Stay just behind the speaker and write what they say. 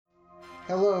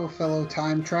Hello, fellow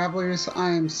time travelers. I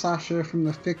am Sasha from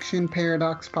the Fiction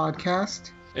Paradox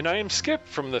Podcast. And I am Skip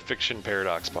from the Fiction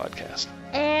Paradox Podcast.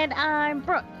 And I'm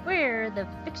Brooke. We're the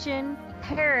Fiction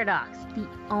Paradox, the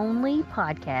only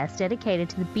podcast dedicated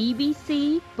to the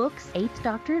BBC Books 8th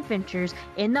Doctor adventures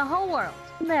in the whole world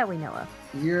that we know of.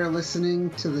 You're listening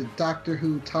to the Doctor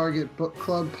Who Target Book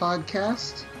Club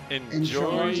Podcast.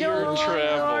 Enjoy your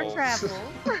travels.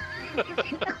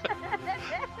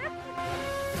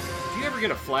 Do you ever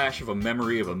get a flash of a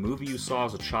memory of a movie you saw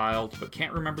as a child, but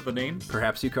can't remember the name?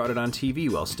 Perhaps you caught it on TV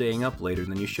while staying up later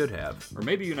than you should have. Or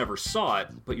maybe you never saw it,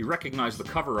 but you recognize the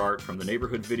cover art from the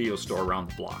neighborhood video store around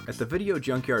the block. At the Video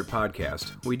Junkyard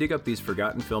Podcast, we dig up these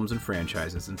forgotten films and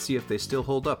franchises and see if they still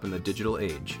hold up in the digital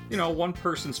age. You know, one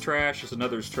person's trash is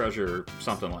another's treasure,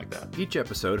 something like that. Each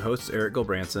episode, hosts Eric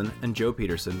Gulbranson and Joe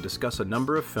Peterson discuss a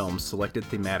number of films selected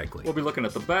thematically. We'll be looking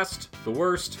at the best, the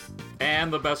worst,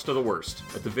 and the best of the worst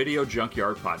at the Video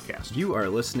Junkyard Podcast. You are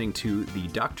listening to the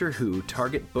Doctor Who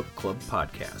Target Book Club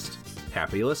Podcast.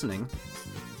 Happy listening.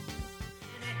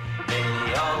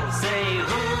 They all say,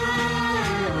 who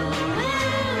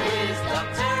is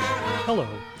Doctor Who? Hello,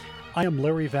 I am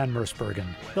Larry Van Mersbergen,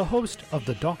 the host of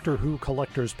the Doctor Who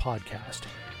Collectors Podcast.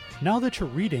 Now that you're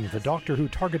reading the Doctor Who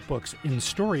Target books in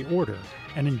story order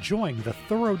and enjoying the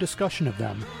thorough discussion of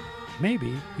them,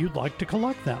 maybe you'd like to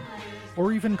collect them,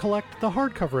 or even collect the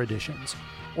hardcover editions,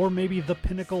 or maybe the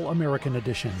Pinnacle American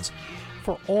editions.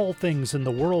 For all things in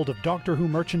the world of Doctor Who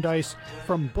merchandise,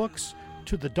 from books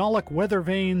to the Dalek weather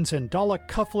vanes and Dalek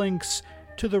cufflinks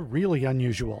to the really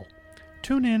unusual.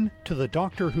 Tune in to the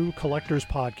Doctor Who Collectors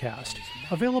Podcast,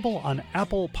 available on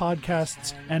Apple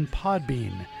Podcasts and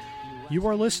Podbean. You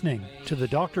are listening to the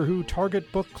Doctor Who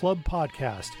Target Book Club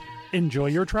Podcast. Enjoy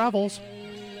your travels.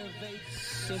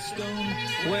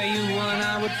 Where you want,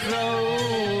 I would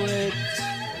throw it.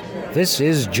 This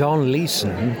is John Leeson,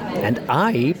 and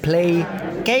I play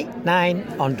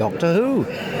K9 on Doctor Who.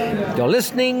 You're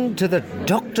listening to the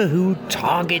Doctor Who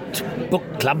Target Book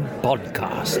Club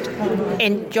Podcast.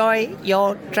 Enjoy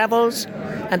your travels,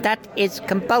 and that is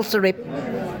compulsory.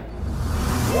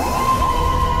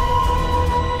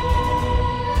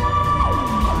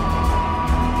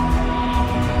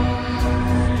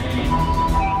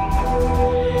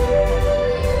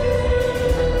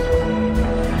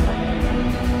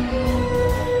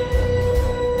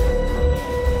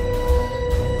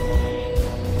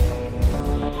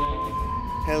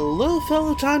 Hello,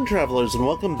 fellow time travelers, and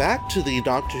welcome back to the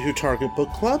Doctor Who Target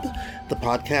Book Club, the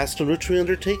podcast in which we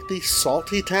undertake the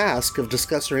salty task of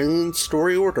discussing in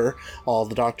story order all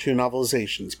the Doctor Who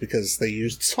novelizations, because they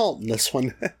used salt in this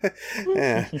one.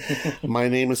 My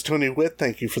name is Tony Witt,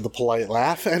 thank you for the polite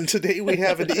laugh, and today we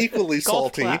have an equally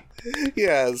salty...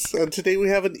 Yes, and today we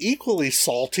have an equally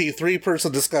salty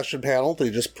three-person discussion panel, they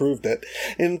just proved it,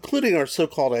 including our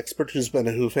so-called expert who's been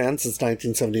a Who fan since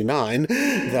 1979,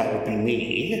 that would be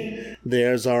me.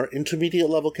 There's our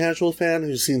intermediate-level casual fan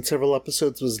who's seen several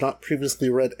episodes but has not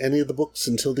previously read any of the books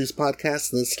until these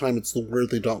podcasts, and this time it's the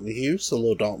worthy Dalton Hughes.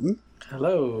 Hello, Dalton.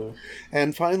 Hello.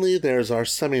 And finally, there's our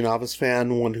semi-novice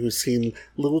fan, one who's seen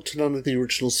little to none of the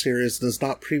original series and has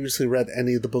not previously read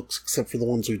any of the books except for the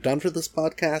ones we've done for this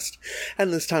podcast.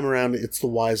 And this time around, it's the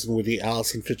wise and witty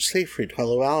Alison Fitch-Seyfried.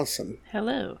 Hello, Alison.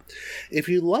 Hello. If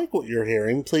you like what you're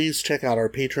hearing, please check out our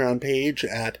Patreon page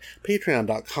at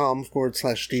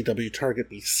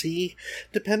patreon.com/DWTargetBC.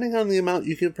 Depending on the amount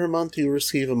you give per month, you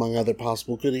receive, among other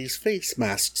possible goodies, face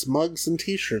masks, mugs, and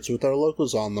t-shirts with our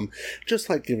logos on them, just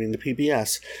like giving to PBS.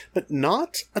 But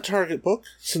not a Target book,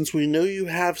 since we know you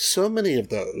have so many of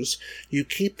those. You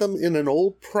keep them in an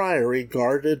old priory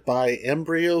guarded by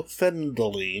embryo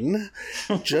Fendaline,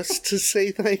 just to say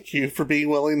thank you for being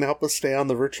willing to help us stay on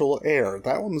the virtual air.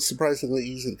 That one was surprisingly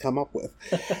easy to come up with.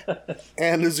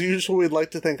 And as usual, we'd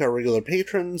like to thank our regular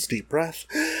patrons, Deep Breath,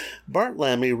 Bart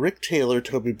Lammy, Rick Taylor,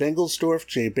 Toby Bengelsdorf,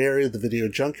 Jay Barry, the Video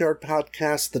Junkyard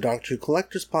Podcast, the Doctor Who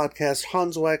Collectors Podcast,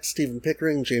 Hans Wax, Stephen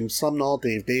Pickering, James Sumnall,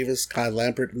 Dave Davis, Kai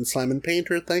Lambert, and Simon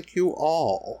Painter. Thank you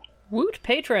all. Woot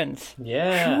patrons.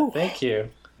 Yeah, Whew. Thank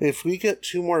you. If we get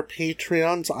 2 more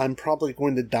Patreons, I'm probably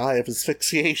going to die of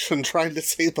asphyxiation trying to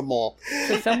say them all.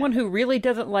 So someone who really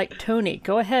doesn't like Tony,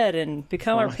 go ahead and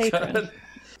become our patron. God.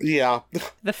 Yeah.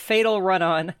 The fatal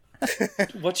run-on.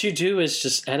 What you do is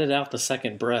just edit out the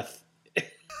second breath.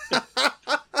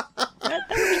 That would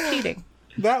be cheating.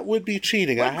 That would be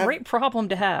cheating. What a great problem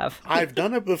to have. I've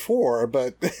done it before,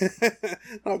 but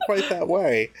not quite that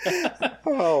way.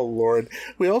 Oh, Lord.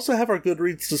 We also have our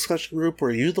Goodreads discussion group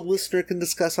where you, the listener, can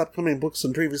discuss upcoming books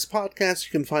and previous podcasts.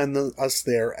 You can find us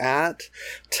there at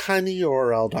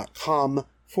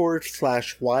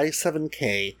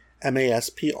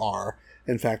tinyurl.com/Y7KMASPR.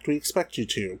 In fact, we expect you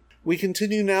to. We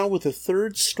continue now with the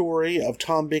third story of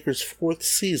Tom Baker's fourth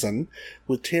season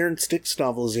with Terrance Dicks's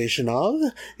novelization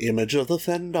of Image of the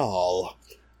Fendahl.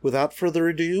 Without further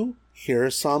ado, here are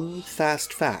some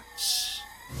fast facts.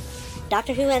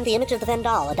 Doctor Who and the Image of the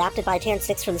Fendahl, adapted by Terrance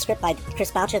Dicks from the script by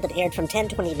Chris Boucher that aired from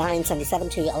 10/29/77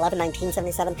 to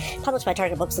 11/19/77, published by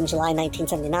Target Books in July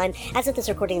 1979. As of this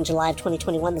recording in July of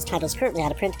 2021, this title is currently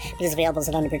out of print, but is available as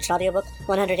an unabridged audiobook,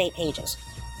 108 pages.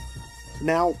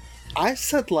 Now, I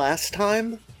said last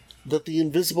time that The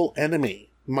Invisible Enemy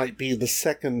might be the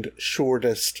second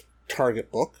shortest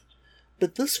Target book,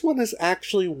 but this one is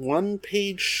actually 1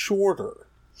 page shorter.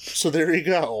 So there you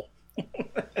go.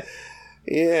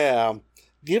 Yeah.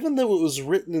 Given that it was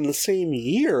written in the same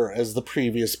year as the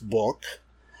previous book,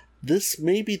 this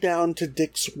may be down to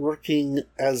Dicks working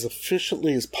as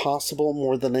efficiently as possible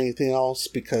more than anything else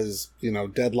because,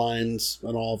 deadlines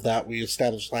and all of that. We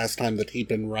established last time that he'd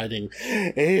been writing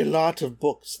a lot of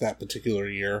books that particular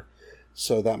year,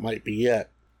 so that might be it.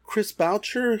 Chris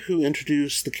Boucher, who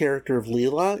introduced the character of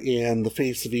Leela in The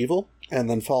Face of Evil, and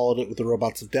then followed it with The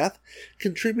Robots of Death,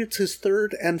 contributes his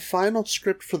third and final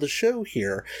script for the show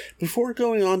here, before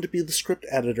going on to be the script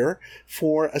editor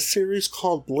for a series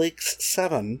called Blake's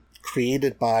 7,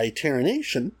 created by Terra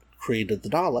Nation, created the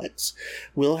Daleks.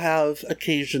 We'll have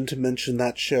occasion to mention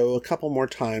that show a couple more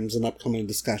times in upcoming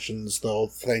discussions, though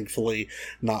thankfully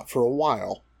not for a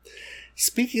while.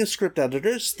 Speaking of script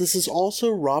editors, this is also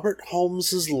Robert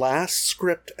Holmes's last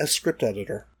script as script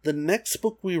editor. The next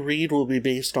book we read will be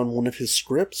based on one of his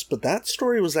scripts, but that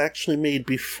story was actually made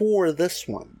before this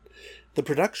one. The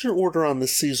production order on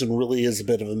this season really is a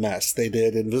bit of a mess. They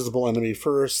did Invisible Enemy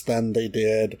first, then they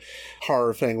did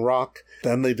Horror Fang Rock,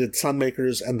 then they did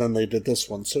Sunmakers, and then they did this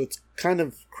one. So it's kind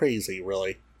of crazy,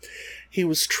 really. He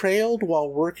was trailed while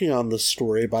working on this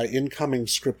story by incoming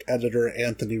script editor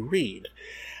Anthony Reed.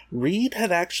 Reed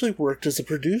had actually worked as a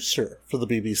producer for the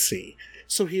BBC,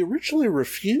 so he originally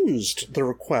refused the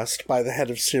request by the head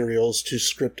of serials to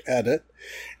script edit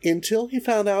until he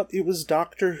found out it was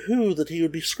Doctor Who that he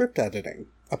would be script editing.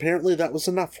 Apparently that was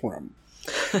enough for him.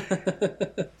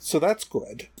 So that's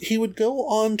good. He would go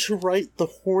on to write The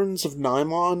Horns of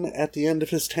Nimon at the end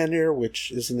of his tenure,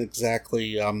 which isn't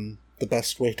exactly the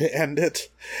best way to end it,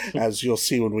 as you'll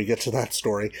see when we get to that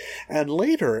story. And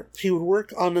later, he would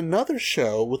work on another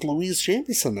show with Louise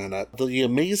Jameson in it, the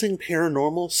amazing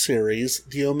paranormal series,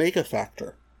 The Omega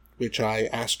Factor, which I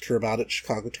asked her about at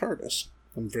Chicago TARDIS.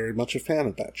 I'm very much a fan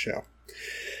of that show.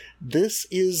 This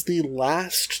is the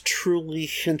last truly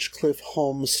Hinchcliffe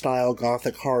Holmes-style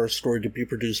gothic horror story to be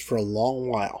produced for a long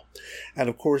while. And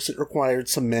of course it required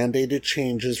some mandated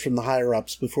changes from the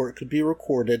higher-ups before it could be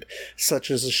recorded, such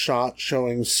as a shot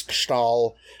showing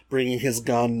Stahl bringing his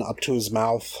gun up to his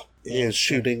mouth. His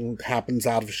shooting happens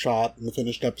out of shot in the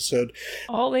finished episode.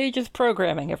 All ages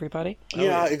programming, everybody.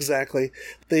 Yeah, exactly.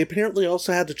 They apparently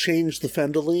also had to change the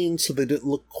Fendaline so they didn't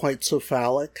look quite so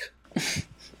phallic.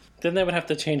 Then they would have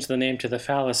to change the name to the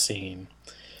Phalocene.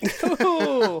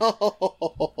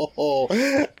 Oh,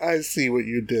 I see what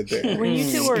you did there. When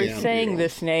you two were saying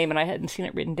this name, and I hadn't seen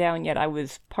it written down yet, I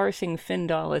was parsing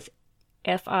Fendahl as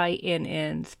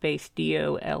Finn space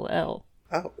Doll.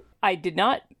 Oh. I did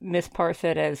not misparse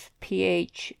it as Pha,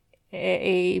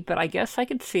 but I guess I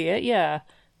could see it, yeah.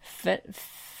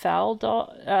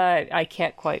 Phaldol? I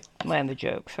can't quite land the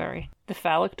joke, sorry. The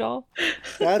phallic doll?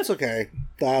 That's okay.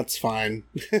 That's fine.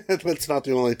 That's not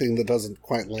the only thing that doesn't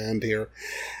quite land here.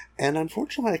 And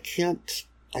unfortunately,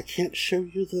 I can't show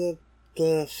you the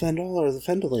Fendahl or the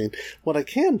Fendaline. What I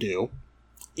can do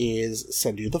is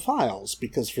send you the files,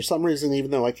 because for some reason,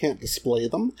 even though I can't display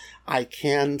them, I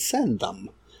can send them,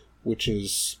 which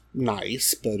is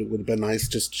nice, but it would have been nice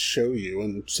just to show you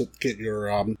and get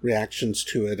your reactions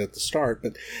to it at the start.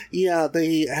 But yeah,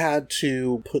 they had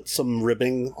to put some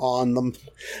ribbing on them,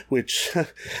 which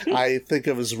I think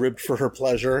of as ribbed for her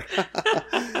pleasure,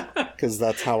 because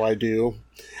that's how I do.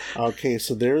 Okay,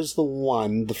 so there's the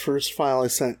one. The first file I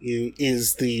sent you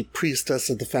is the priestess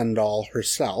of the Fendahl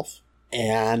herself,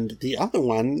 and the other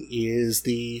one is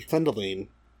the Fendaline,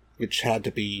 which had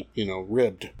to be,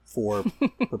 ribbed for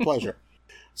her pleasure.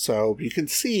 So you can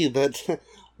see that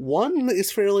one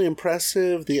is fairly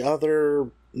impressive, the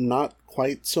other not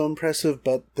quite so impressive,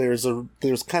 but there's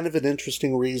kind of an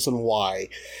interesting reason why,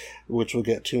 which we'll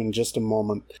get to in just a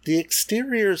moment. The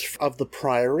exteriors of the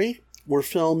Priory were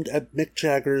filmed at Mick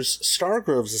Jagger's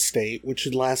Stargroves estate, which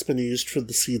had last been used for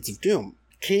the Seeds of Doom.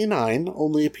 K9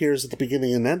 only appears at the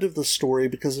beginning and end of the story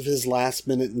because of his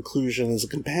last-minute inclusion as a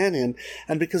companion,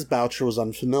 and because Boucher was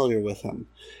unfamiliar with him.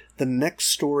 The next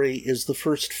story is the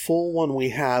first full one we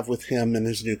have with him in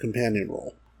his new companion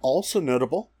role. Also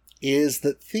notable is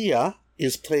that Thea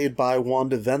is played by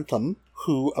Wanda Ventham,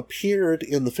 who appeared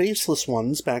in The Faceless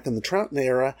Ones back in the Troughton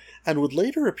era and would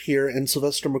later appear in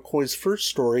Sylvester McCoy's first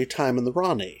story, Time and the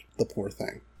Ronnie. The poor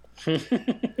thing.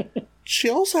 She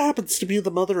also happens to be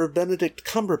the mother of Benedict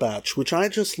Cumberbatch, which I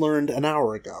just learned an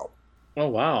hour ago. Oh,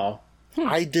 wow.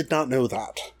 I did not know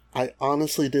that. I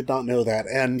honestly did not know that,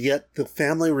 and yet the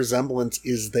family resemblance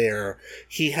is there.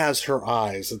 He has her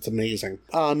eyes. It's amazing.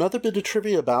 Another bit of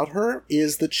trivia about her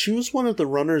is that she was one of the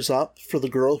runners-up for the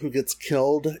girl who gets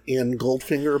killed in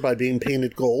Goldfinger by being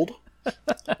painted gold.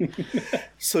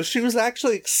 So she was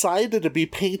actually excited to be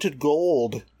painted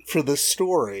gold for this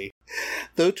story.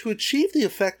 Though to achieve the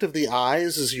effect of the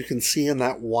eyes, as you can see in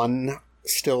that one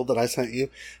still that I sent you,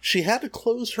 she had to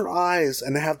close her eyes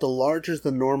and have the larger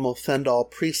than normal Fendal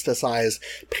priestess eyes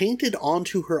painted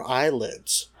onto her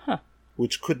eyelids,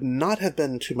 which could not have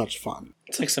been too much fun.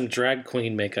 It's like some drag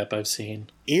queen makeup I've seen.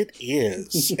 It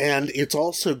is, and it's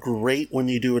also great when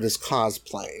you do it as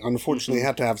cosplay. Unfortunately, you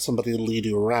have to have somebody lead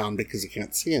you around because you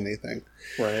can't see anything.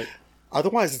 Right.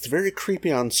 Otherwise, it's very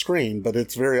creepy on screen, but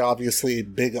it's very obviously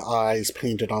big eyes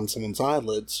painted on someone's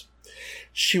eyelids.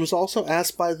 She was also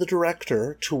asked by the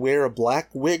director to wear a black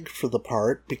wig for the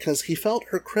part because he felt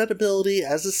her credibility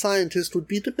as a scientist would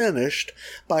be diminished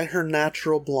by her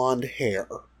natural blonde hair.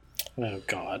 Oh,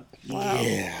 God. Wow.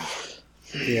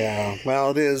 Yeah,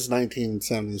 well, it is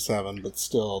 1977, but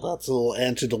still, that's a little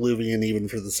antediluvian even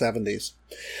for the 70s.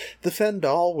 The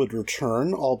Fendal would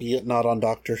return, albeit not on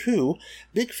Doctor Who.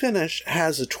 Big Finish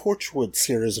has a Torchwood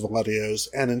series of audios,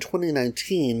 and in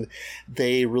 2019,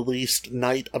 they released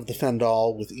Night of the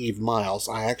Fendal with Eve Miles.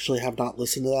 I actually have not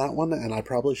listened to that one, and I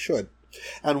probably should.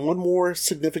 And one more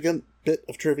significant bit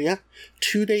of trivia.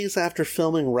 2 days after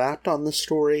filming wrapped on this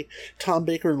story, Tom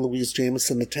Baker and Louise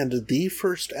Jameson attended the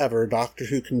first ever Doctor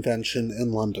Who convention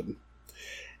in London.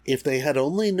 If they had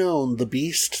only known the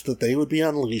beast that they would be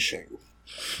unleashing.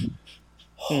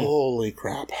 Holy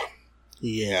crap.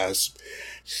 Yes.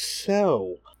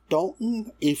 So,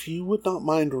 Dalton, if you would not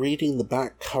mind reading the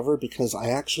back cover, because I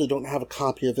actually don't have a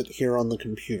copy of it here on the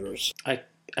computers. I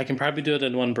can probably do it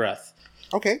in one breath.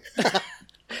 Okay.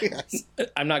 Yes.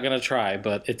 I'm not going to try,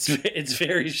 but it's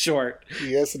very short.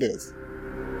 Yes, it is.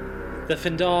 The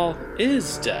Fendal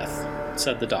is death,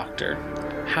 said the Doctor.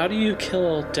 How do you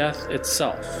kill death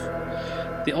itself?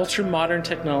 The ultra-modern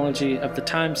technology of the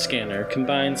time scanner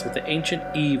combines with the ancient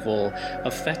evil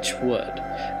of fetch wood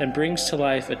and brings to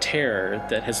life a terror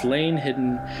that has lain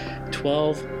hidden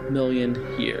 12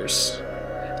 million years.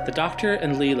 The Doctor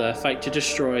and Leela fight to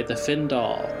destroy the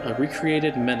Fendal, a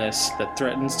recreated menace that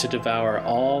threatens to devour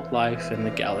all life in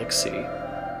the galaxy.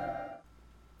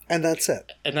 And that's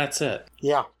it. And that's it.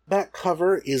 Yeah. That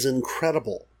cover is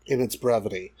incredible in its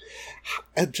brevity.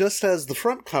 And just as the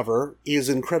front cover is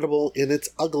incredible in its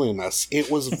ugliness.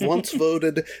 It was once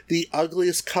voted the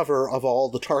ugliest cover of all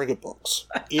the Target books.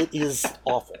 It is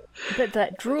awful. But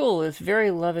that drool is very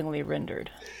lovingly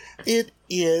rendered. It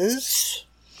is,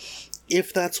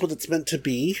 if that's what it's meant to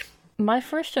be. My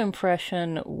first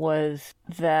impression was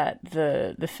that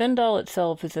the Fendal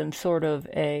itself is in sort of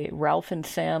a Ralph and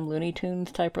Sam Looney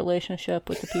Tunes type relationship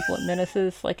with the people at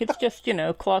Menaces. Like, it's just,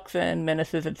 clocks in,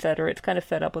 Menaces, etc. It's kind of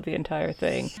fed up with the entire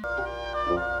thing.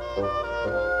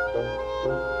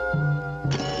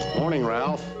 Morning,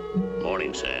 Ralph.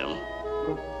 Morning, Sam.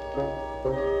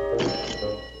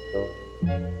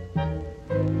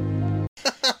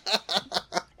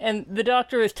 And the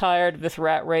Doctor is tired of this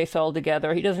rat race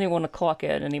altogether. He doesn't even want to clock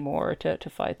in anymore to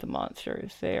fight the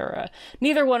monsters. They are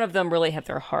neither one of them really have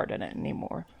their heart in it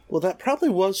anymore. Well, that probably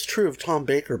was true of Tom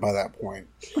Baker by that point.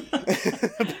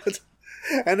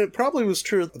 And it probably was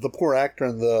true of the poor actor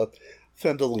in the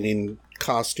Fendaline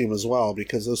costume as well,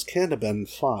 because those can't have been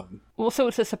fun. Well, so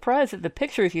it's a surprise that the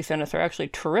pictures you sent us are actually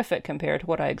terrific compared to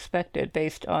what I expected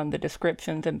based on the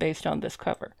descriptions and based on this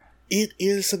cover. It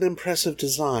is an impressive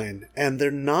design, and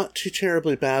they're not too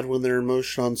terribly bad when they're in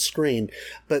motion on screen,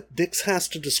 but Dix has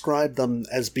to describe them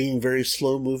as being very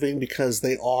slow-moving because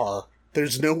they are.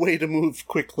 There's no way to move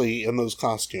quickly in those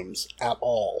costumes at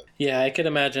all. Yeah, I can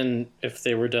imagine if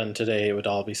they were done today, it would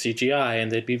all be CGI, and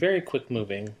they'd be very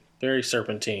quick-moving, very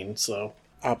serpentine, so...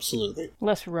 Absolutely.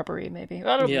 Less rubbery, maybe.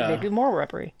 Maybe more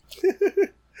rubbery.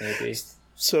 Maybe.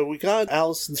 So we got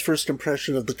Allison's first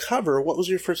impression of the cover. What was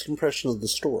your first impression of the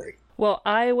story? Well,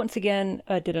 I, once again,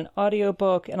 did an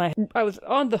audiobook, and I was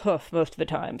on the hoof most of the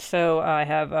time, so I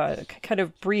have kind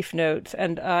of brief notes,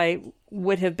 and I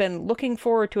would have been looking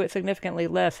forward to it significantly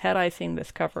less had I seen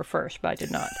this cover first, but I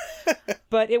did not.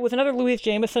 But it was another Louise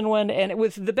Jameson one, and it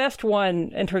was the best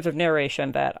one in terms of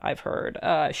narration that I've heard.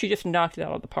 She just knocked it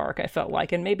out of the park, I felt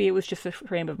like, and maybe it was just the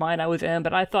frame of mind I was in,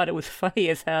 but I thought it was funny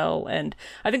as hell, and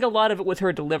I think a lot of it was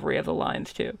her delivery of the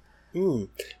lines, too.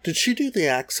 Did she do the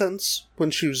accents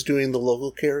when she was doing the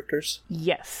local characters?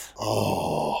 Yes.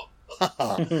 Oh,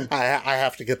 I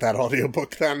have to get that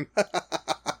audiobook then.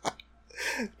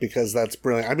 Because that's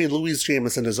brilliant. I mean, Louise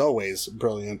Jameson is always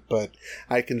brilliant, but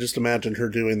I can just imagine her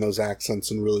doing those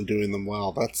accents and really doing them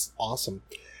well. That's awesome.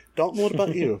 Dalton, what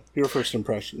about you? Your first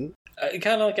impression?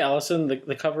 Kind of like Allison,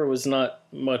 the cover was not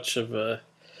much of a...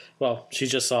 Well, she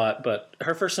just saw it, but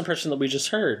her first impression that we just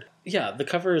heard, yeah, the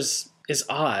cover is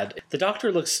odd. The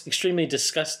Doctor looks extremely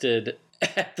disgusted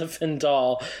at the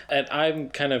Findal, and I'm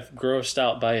kind of grossed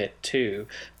out by it too.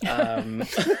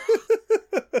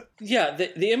 Yeah,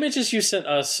 the images you sent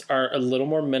us are a little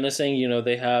more menacing. You know,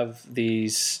 they have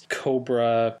these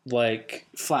cobra-like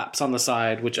flaps on the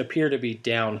side, which appear to be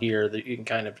down here that you can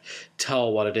kind of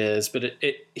tell what it is. But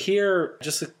it here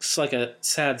just looks like a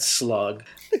sad slug.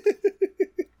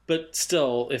 But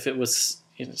still, if it was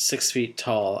 6 feet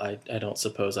tall, I don't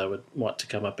suppose I would want to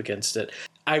come up against it.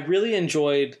 I really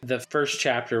enjoyed the first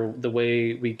chapter, the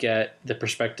way we get the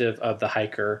perspective of the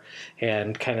hiker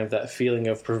and kind of that feeling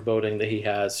of foreboding that he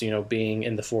has, you know, being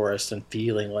in the forest and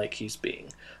feeling like he's being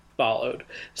followed.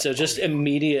 So just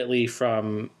immediately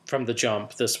from the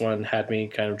jump, this one had me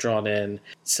kind of drawn in.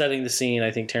 Setting the scene, I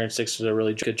think Terrence Dicks did a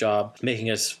really good job making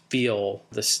us feel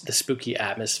the spooky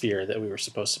atmosphere that we were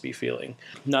supposed to be feeling.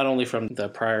 Not only from the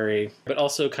Priory, but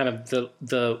also kind of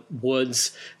the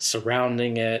woods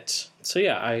surrounding it. So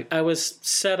yeah, I was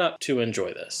set up to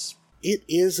enjoy this. It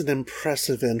is an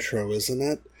impressive intro, isn't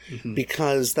it? Mm-hmm.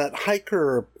 Because that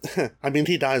hiker, I mean,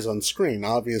 he dies on screen,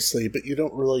 obviously, but you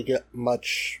don't really get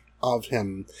much of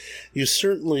him. You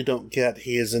certainly don't get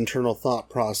his internal thought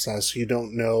process. You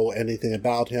don't know anything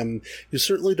about him. You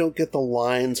certainly don't get the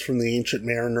lines from The Ancient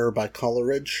Mariner by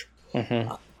Coleridge.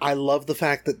 Mm-hmm. I love the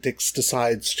fact that Dix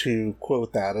decides to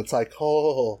quote that. It's like,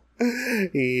 oh,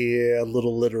 yeah, a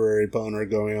little literary boner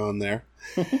going on there.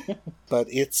 But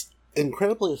it's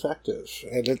incredibly effective,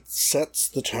 and it sets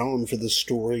the tone for the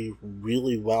story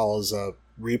really well as a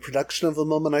reproduction of a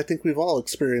moment I think we've all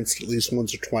experienced at least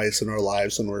once or twice in our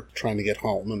lives when we're trying to get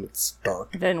home and it's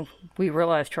dark. Then we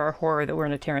realized to our horror that we're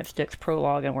in a Terrence Dicks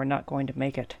prologue and we're not going to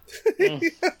make it. Yeah,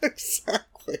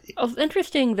 exactly. It's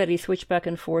interesting that he switched back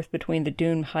and forth between the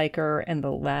doomed hiker and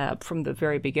the lab from the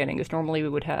very beginning, because normally we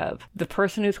would have the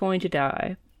person who's going to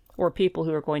die, or people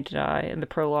who are going to die in the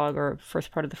prologue or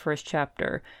first part of the first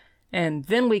chapter, and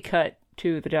then we cut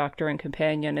to the Doctor and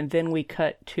companion, and then we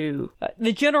cut to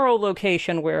the general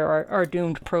location where our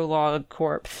doomed prologue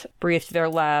corpse breathed their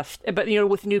last, but, you know,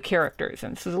 with new characters,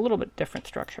 and this is a little bit different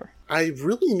structure. I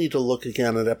really need to look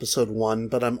again at episode 1,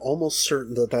 but I'm almost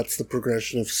certain that that's the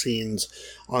progression of scenes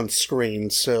on screen,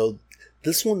 so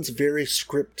this one's very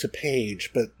script to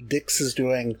page, but Dix is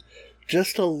doing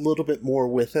just a little bit more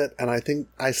with it, and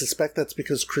I suspect that's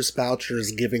because Chris Boucher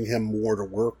is giving him more to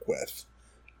work with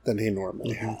than he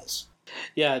normally has.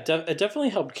 Yeah, it definitely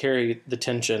helped carry the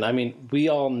tension. I mean, we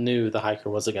all knew the hiker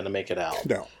wasn't going to make it out.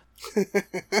 No.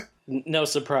 No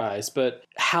surprise, but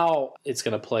how it's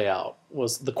going to play out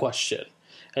was the question.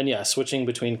 And yeah, switching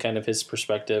between kind of his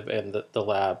perspective and the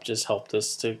lab just helped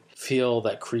us to feel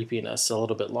that creepiness a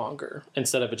little bit longer,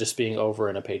 instead of it just being over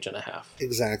in a page and a half.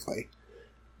 Exactly.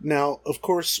 Now, of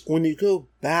course, when you go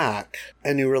back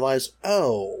and you realize,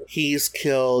 oh, he's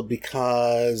killed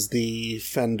because the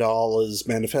Fendal is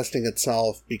manifesting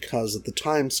itself because of the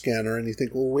time scanner, and you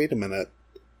think, well, wait a minute.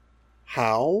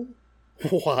 How?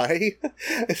 Why?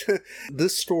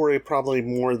 This story, probably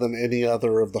more than any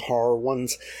other of the horror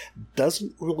ones,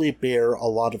 doesn't really bear a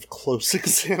lot of close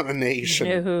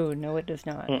examination. No, it does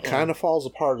not. Kind of falls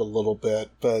apart a little bit,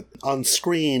 but on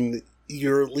screen,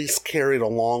 you're at least carried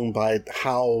along by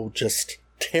how just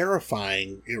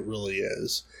terrifying it really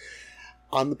is.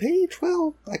 On the page,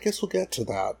 well, I guess we'll get to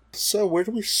that. So where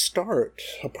do we start,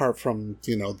 apart from,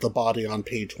 the body on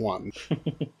page 1?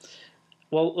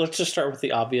 Well, let's just start with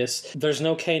the obvious. There's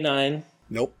no K9.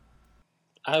 Nope.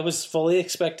 I was fully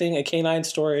expecting a K9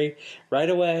 story right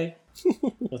away.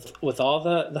 with all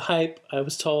the hype I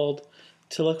was told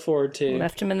to look forward to.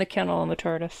 Left him in the kennel on the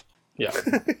TARDIS. Yeah.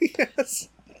 Yes.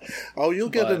 Oh, you'll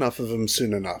get enough of him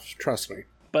soon enough. Trust me.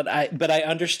 But I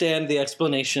understand the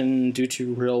explanation due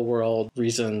to real world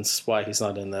reasons why he's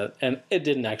not in that, and it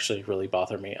didn't actually really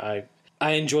bother me.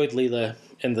 I enjoyed Leela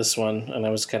in this one, and I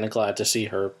was kind of glad to see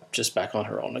her just back on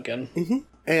her own again. Mm-hmm.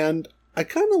 And I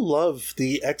kind of love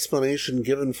the explanation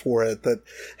given for it that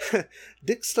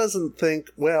Dix doesn't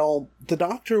think, well, the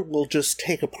Doctor will just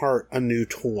take apart a new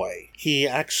toy. He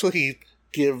actually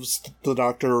gives the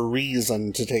Doctor a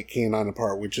reason to take K9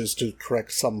 apart, which is to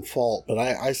correct some fault. But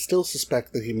I still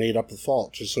suspect that he made up the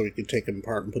fault just so he could take him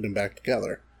apart and put him back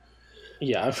together.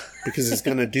 Yeah. Because he's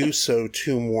going to do so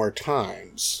 2 more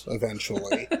times,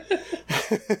 eventually.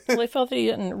 Well, I felt that he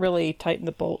didn't really tighten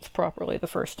the bolts properly the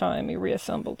first time he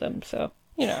reassembled them, so,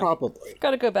 Probably.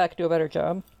 Got to go back and do a better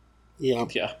job. Yeah.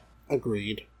 Yeah.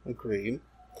 Agreed.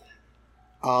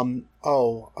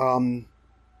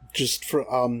 Just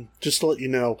to let you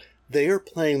know, they are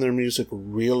playing their music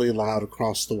really loud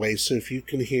across the way, so if you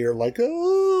can hear, like,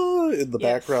 oh, in the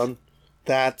background,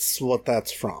 that's what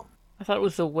that's from. I thought it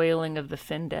was the wailing of the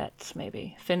Findettes,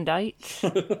 maybe. Findites?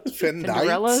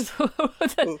 Findites?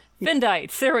 Cinderellas?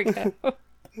 Findites, there we go.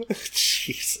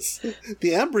 Jesus.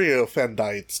 The embryo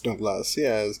Fendites, no less,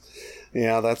 yes.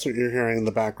 Yeah, that's what you're hearing in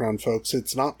the background, folks.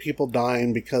 It's not people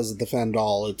dying because of the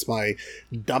Fendal. It's my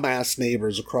dumbass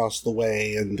neighbors across the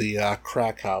way in the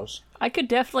crack house. I could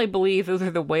definitely believe those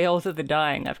are the wails of the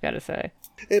dying, I've got to say.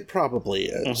 It probably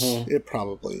is. Mm-hmm. It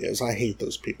probably is. I hate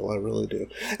those people. I really do.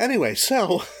 Anyway,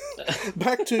 so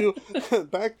back to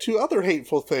other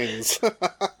hateful things.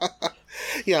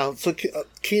 Yeah, so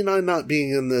K9 not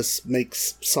being in this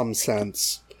makes some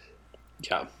sense.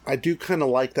 Yeah. I do kind of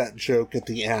like that joke at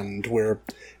the end where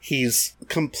he's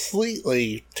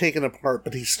completely taken apart,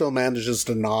 but he still manages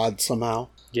to nod somehow.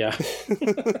 Yeah.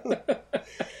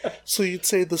 So you'd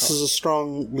say this is a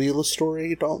strong Leela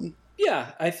story, Dalton?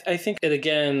 Yeah, I think it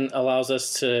again allows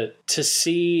us to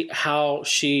see how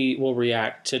she will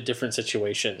react to different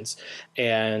situations.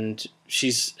 And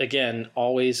she's, again,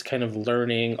 always kind of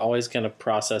learning, always kind of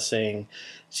processing.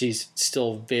 She's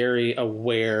still very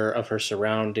aware of her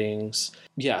surroundings.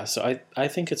 Yeah, so I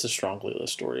think it's a strong Leela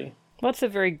story. Well, that's a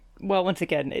very, well, once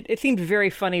again, it seemed very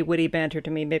funny, witty banter to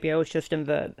me. Maybe I was just in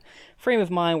the frame of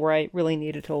mind where I really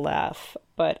needed to laugh.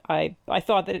 But I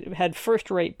thought that it had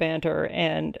first-rate banter,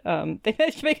 and they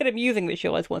managed to make it amusing that she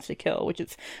always wants to kill, which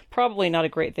is probably not a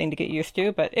great thing to get used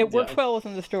to, but it worked well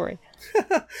within the story.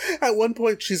 At one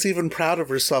point, she's even proud of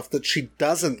herself that she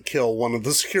doesn't kill one of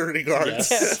the security guards.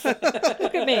 Yes.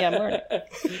 Look at me, I'm learning.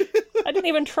 I didn't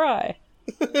even try.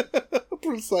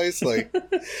 Precisely.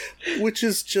 Which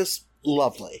is just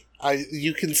lovely.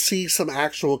 You can see some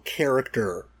actual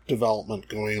character development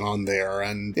going on there,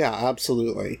 and yeah,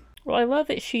 absolutely. Well, I love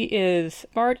that she is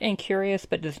smart and curious,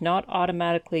 but does not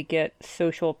automatically get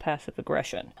social passive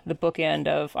aggression. The bookend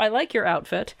of, I like your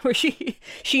outfit, where she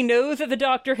knows that the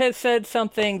Doctor has said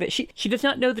something that she does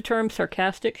not know the term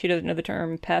sarcastic, she doesn't know the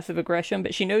term passive aggression,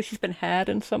 but she knows she's been had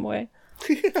in some way.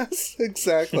 Yes,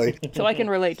 exactly. So I can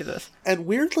relate to this. And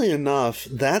weirdly enough,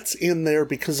 that's in there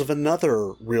because of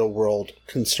another real-world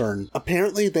concern.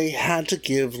 Apparently they had to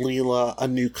give Leela a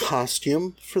new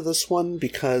costume for this one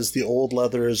because the old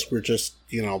leathers were just,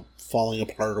 falling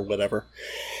apart or whatever.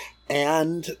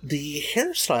 And the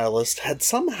hairstylist had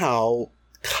somehow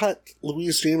cut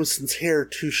Louise Jameson's hair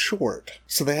too short.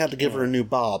 So they had to give her a new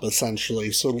bob,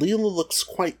 essentially. So Leela looks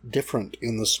quite different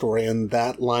in the story, and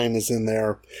that line is in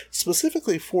there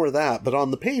specifically for that. But on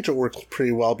the page it works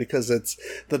pretty well because it's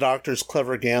the Doctor's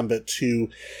clever gambit to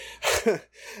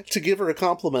to give her a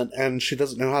compliment, and she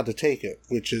doesn't know how to take it,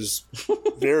 which is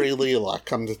very Leela,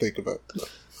 come to think of it.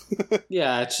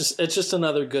 Yeah, it's just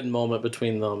another good moment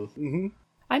between them. Mm-hmm.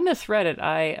 I misread it.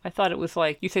 I thought it was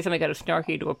like, you say something kind of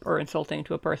snarky or insulting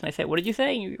to a person. I say, what did you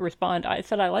say? And you respond, I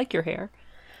said, I like your hair.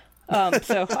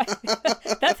 So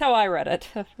that's how I read it.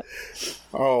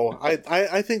 Oh,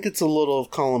 I think it's a little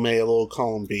column A, a little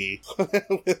column B.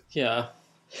 Yeah.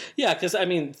 Yeah, because,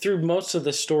 through most of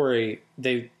the story,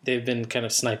 they've been kind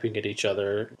of sniping at each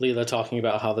other. Leela talking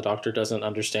about how the Doctor doesn't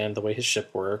understand the way his ship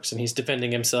works, and he's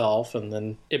defending himself, and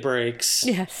then it breaks.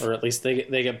 Yes. Or at least they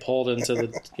get pulled into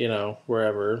the,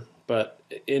 wherever. But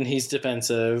he's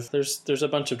defensive. There's a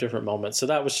bunch of different moments. So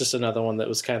that was just another one that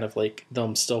was kind of like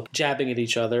them still jabbing at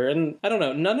each other. And I don't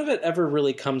know, none of it ever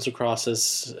really comes across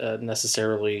as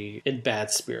necessarily in bad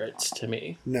spirits to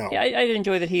me. No. Yeah, I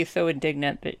enjoy that he's so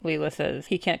indignant that Leela says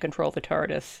he can't control the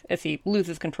TARDIS as he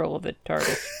loses control of the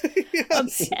TARDIS.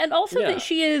 Yes. And also that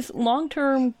she is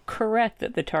long-term correct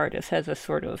that the TARDIS has a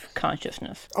sort of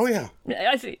consciousness. Oh, yeah.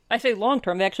 I say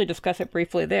long-term. They actually discuss it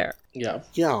briefly there. Yeah.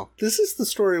 Yeah. This is the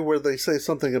story where they say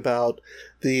something about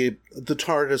the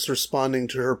TARDIS responding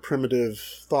to her primitive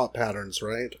thought patterns,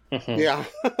 right? Mm-hmm. Yeah.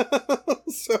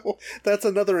 So that's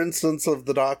another instance of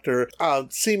the Doctor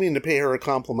seeming to pay her a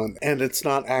compliment, and it's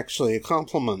not actually a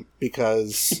compliment,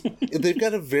 because they've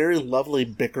got a very lovely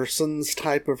Bickerson's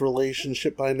type of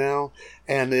relationship by now,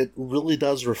 and it really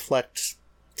does reflect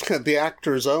the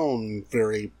actor's own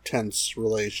very tense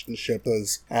relationship.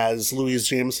 As Louise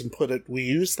Jameson put it, we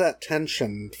use that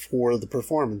tension for the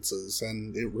performances,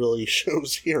 and it really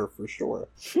shows here for sure.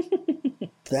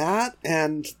 That,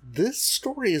 and this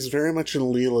story is very much in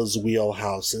Leela's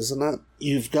wheelhouse, isn't it?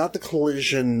 You've got the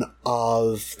collision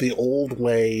of the old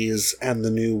ways and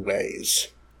the new ways.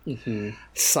 Mm-hmm.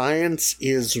 Science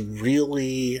is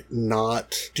really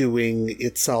not doing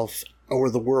itself or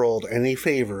the world any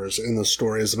favors in the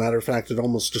story. As a matter of fact, it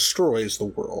almost destroys the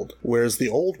world. Whereas the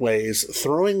old ways,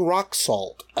 throwing rock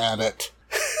salt at it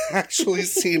actually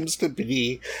seems to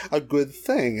be a good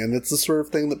thing. And it's the sort of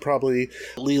thing that probably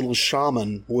Leela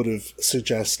Shaman would have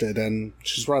suggested, and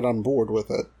she's right on board with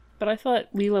it. But I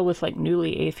thought Leela was like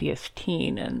newly atheist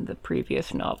teen in the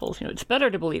previous novels. It's better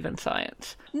to believe in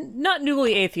science. Not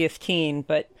newly atheist teen,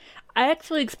 but I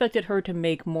actually expected her to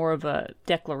make more of a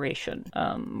declaration,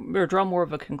 or draw more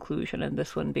of a conclusion in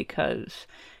this one, because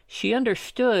she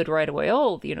understood right away,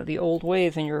 the old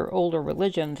ways and your older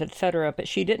religions, etc., but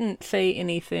she didn't say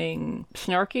anything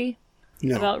snarky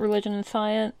about religion and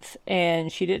science,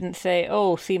 and she didn't say,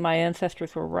 see, my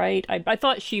ancestors were right. I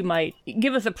thought she might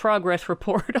give us a progress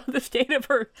report on the state of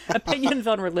her opinions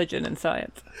on religion and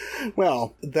science.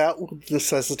 Well, that would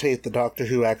necessitate the Doctor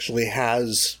Who actually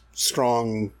has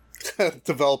strong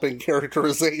developing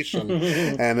characterization.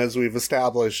 And as we've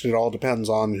established, it all depends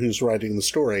on who's writing the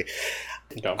story.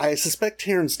 Yeah. I suspect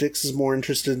Terrance Dicks is more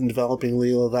interested in developing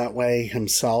Leela that way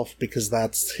himself, because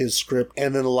that's his script.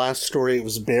 And in the last story, it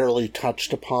was barely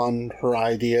touched upon her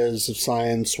ideas of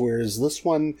science, whereas this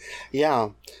one,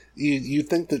 you'd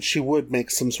think that she would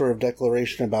make some sort of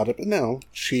declaration about it, but no,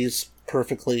 she's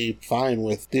perfectly fine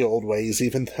with the old ways,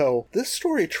 even though this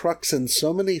story trucks in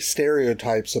so many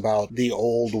stereotypes about the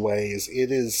old ways.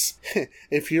 It is,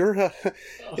 if you're a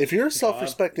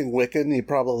self-respecting Wiccan, you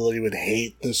probably would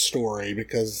hate this story,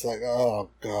 because it's like, oh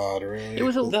god, really? It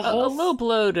was a low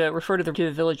blow to refer to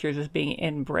the villagers as being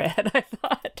inbred, I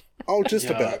thought. Oh, just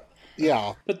a bit.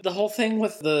 Yeah. But the whole thing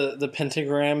with the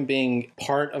pentagram being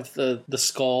part of the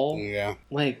skull. Yeah.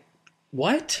 Like,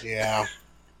 what? Yeah.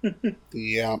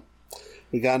 Yeah.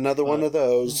 We got another one of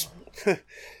those.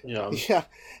 Yeah. Yeah.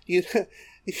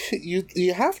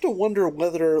 You have to wonder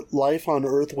whether life on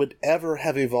Earth would ever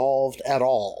have evolved at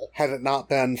all had it not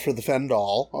been for the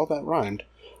Fendal. Oh, that rhymed.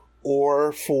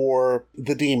 Or for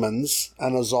the demons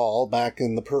and Azal back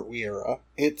in the Pertwee era.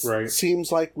 It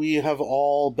seems like we have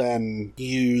all been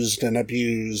used and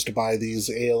abused by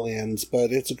these aliens,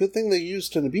 but it's a good thing they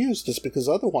used and abused us, because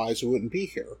otherwise we wouldn't be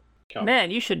here.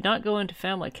 Man, you should not go into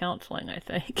family counseling, I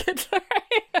think. It's all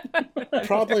right.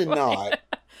 Probably not.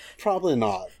 Probably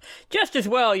not. Just as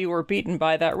well you were beaten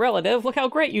by that relative. Look how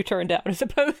great you turned out, I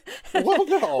suppose. Well,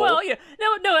 no. Well, yeah.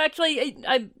 No, actually,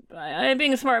 I'm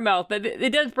being a smart mouth, but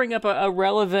it does bring up a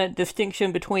relevant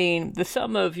distinction between the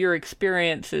sum of your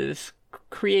experiences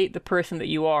create the person that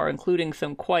you are, including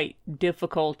some quite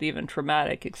difficult, even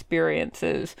traumatic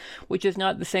experiences, which is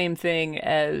not the same thing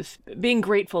as being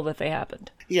grateful that they happened.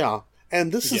 Yeah,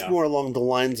 and this is more along the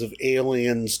lines of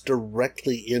aliens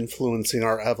directly influencing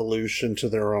our evolution to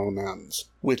their own ends,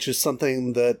 which is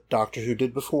something that Doctor Who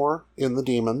did before in The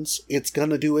Demons. It's going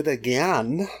to do it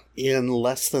again in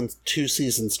less than 2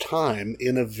 seasons' time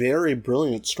in a very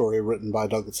brilliant story written by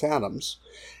Douglas Adams.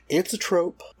 It's a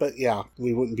trope, but yeah,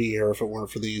 we wouldn't be here if it weren't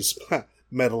for these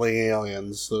meddling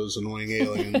aliens, those annoying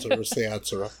aliens over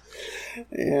Seatsura.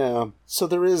 Yeah, so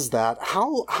there is that.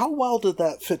 How well did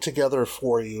that fit together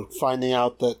for you, finding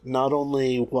out that not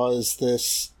only was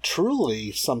this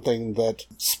truly something that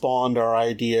spawned our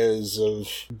ideas of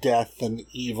death and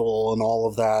evil and all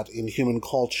of that in human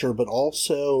culture, but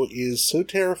also is so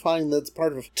terrifying that it's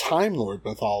part of Time Lord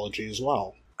mythology as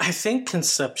well? I think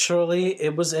conceptually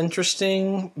it was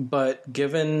interesting, but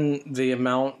given the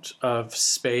amount of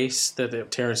space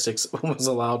that Terrance Dicks was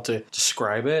allowed to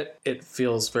describe it, it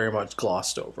feels very much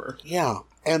glossed over. Yeah,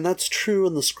 and that's true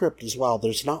in the script as well.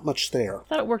 There's not much there. I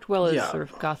thought it worked well as sort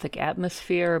of gothic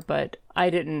atmosphere, but I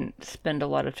didn't spend a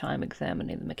lot of time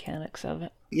examining the mechanics of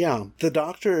it. Yeah, the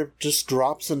Doctor just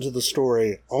drops into the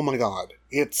story, oh my god,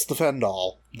 it's the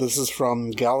Fendal. This is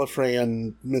from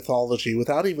Gallifreyan mythology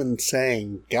without even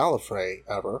saying Gallifrey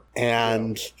ever.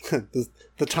 And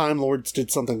the Time Lords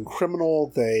did something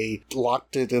criminal. They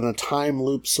locked it in a time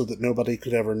loop so that nobody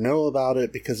could ever know about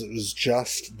it because it was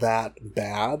just that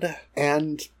bad.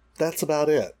 And that's about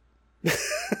it.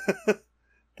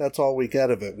 That's all we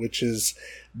get of it, which is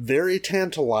very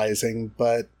tantalizing,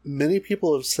 but many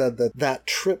people have said that that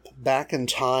trip back in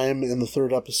time in the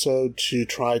third episode to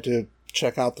try to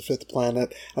check out the fifth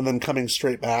planet and then coming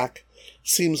straight back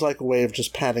seems like a way of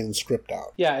just padding the script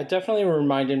out. Yeah, it definitely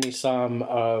reminded me some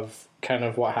of kind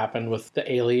of what happened with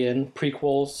the Alien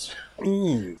prequels,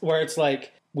 where it's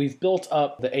like, we've built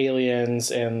up the aliens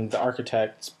and the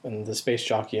architects and the space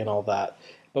jockey and all that,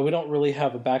 but we don't really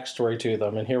have a backstory to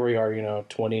them. And here we are,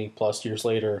 20 plus years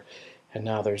later, and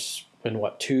now there's been,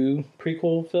 2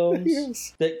 prequel films?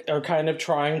 Yes. That are kind of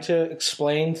trying to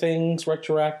explain things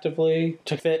retroactively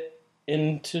to fit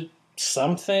into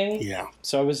something. Yeah.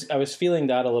 So I was feeling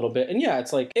that a little bit. And yeah,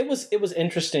 it's like, it was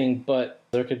interesting, but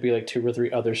there could be 2 or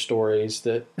 3 other stories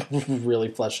that really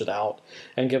flesh it out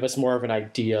and give us more of an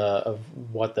idea of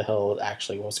what the hell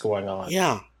actually was going on.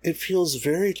 Yeah. It feels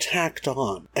very tacked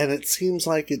on, and it seems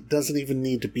like it doesn't even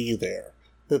need to be there.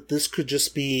 That this could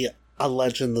just be a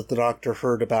legend that the Doctor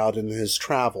heard about in his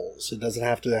travels. It doesn't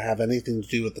have to have anything to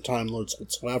do with the Time Lords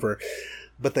whatsoever,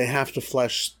 but they have to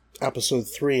flesh episode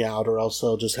 3 out, or else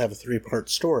they'll just have a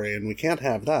 3-part story, and we can't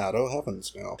have that. Oh,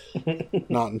 heavens, no.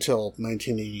 Not until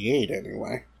 1988,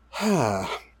 anyway.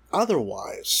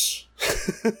 Otherwise...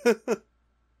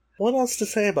 What else to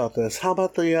say about this? How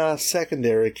about the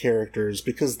secondary characters?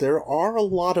 Because there are a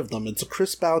lot of them. It's a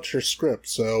Chris Boucher script,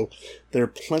 so there are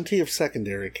plenty of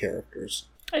secondary characters.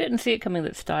 I didn't see it coming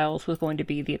that Styles was going to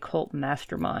be the occult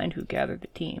mastermind who gathered the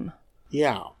team.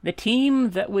 Yeah. The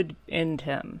team that would end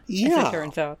him, yeah. as it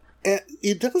turns out.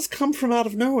 It does come from out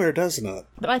of nowhere, doesn't it?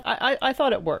 But I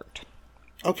thought it worked.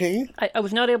 Okay. I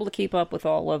was not able to keep up with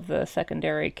all of the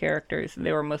secondary characters.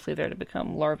 They were mostly there to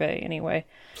become larvae anyway.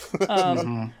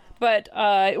 But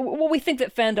we think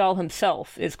that Fandal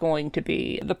himself is going to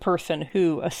be the person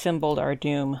who assembled our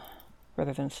doom,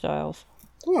 rather than Styles.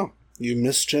 Oh, you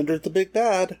misgendered the big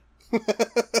bad.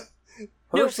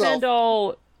 No,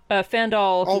 Fandal,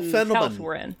 whose Fendelman. house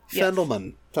we're in. Yes.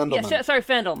 Fendelman. Yes, sorry,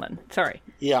 Fendelman. Sorry.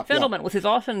 Yeah. Fendelman with his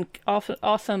awesome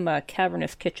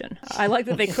cavernous kitchen. I like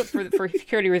that they cook for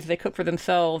security reasons. They cook for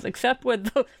themselves, except when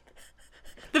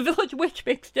the village witch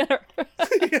makes dinner.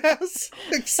 Yes,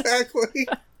 exactly.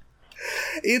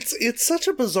 It's such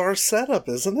a bizarre setup,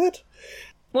 isn't it?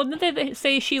 Well, didn't they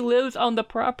say she lives on the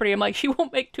property? I'm like, she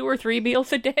won't make 2 or 3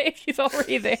 meals a day if she's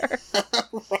already there.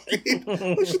 Right.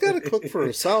 Well, she's got to cook for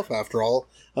herself, after all.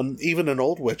 Even an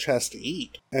old witch has to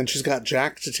eat. And she's got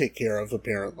Jack to take care of,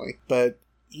 apparently. But,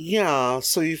 yeah,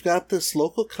 so you've got this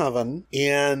local coven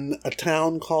in a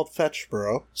town called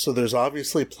Fetchborough. So there's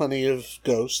obviously plenty of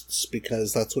ghosts,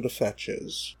 because that's what a fetch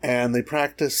is. And they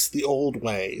practice the old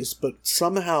ways, but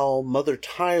somehow Mother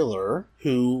Tyler,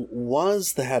 who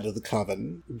was the head of the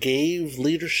coven, gave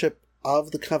leadership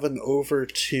of the coven over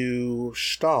to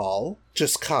Stahl,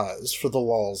 just 'cause, for the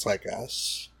lulz, I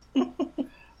guess.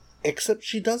 Except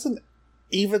she doesn't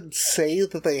even say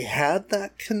that they had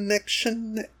that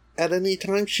connection at any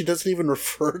time. She doesn't even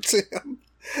refer to him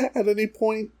at any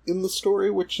point in the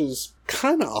story, which is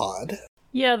kind of odd.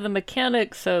 Yeah, the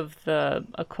mechanics of the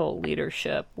occult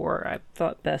leadership were, I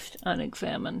thought, best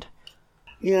unexamined.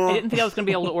 Yeah. I didn't think I was going to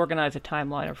be able to organize a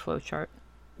timeline or flowchart.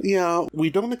 Yeah,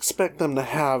 we don't expect them to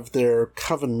have their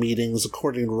coven meetings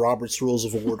according to Robert's Rules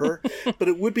of Order, but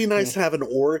it would be nice to have an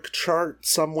org chart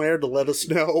somewhere to let us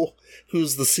know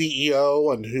who's the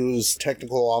CEO and who's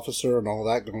technical officer and all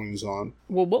that goings on.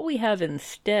 Well, what we have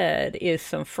instead is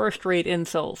some first-rate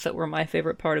insults that were my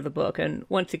favorite part of the book, and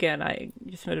once again, I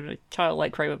just noted a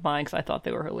childlike frame of mind because I thought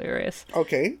they were hilarious.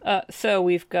 Okay. So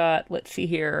we've got, let's see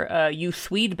here, you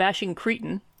Swede-bashing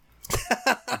cretin.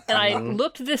 And I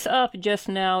looked this up just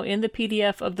now in the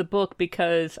PDF of the book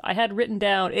because I had written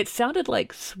down, it sounded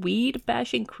like Swede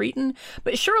bashing cretin,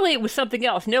 but surely it was something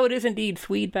else. No, it is indeed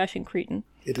Swede bashing cretin.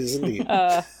 It is indeed.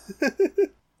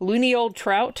 Loony old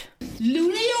trout.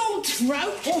 Loony old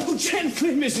trout? Oh,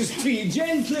 gently, Mrs. P,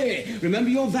 gently. Remember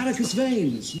your varicose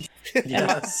veins.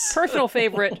 Yes. Personal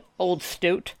favorite, old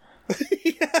stoat.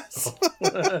 Yes.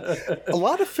 A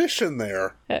lot of fish in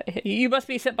there. You must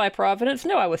be sent by Providence.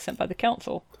 No, I was sent by the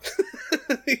council.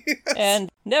 Yes.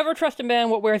 And never trust a man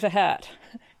what wears a hat.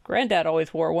 Granddad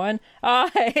always wore one.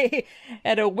 Aye,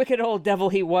 and a wicked old devil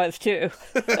he was, too.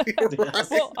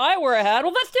 Well, I wear a hat.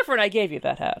 Well, that's different. I gave you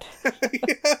that hat.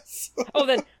 Yes. Oh,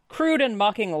 then crude and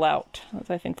mocking lout. That's,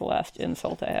 I think, the last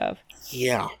insult I have.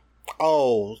 Yeah.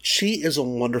 Oh, she is a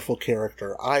wonderful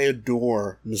character. I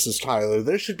adore Mrs. Tyler.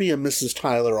 There should be a Mrs.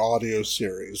 Tyler audio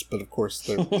series, but of course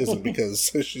there isn't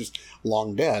because she's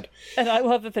long dead. And I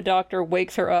love that the Doctor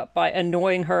wakes her up by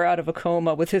annoying her out of a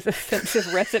coma with his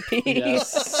offensive recipes.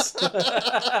 Yes.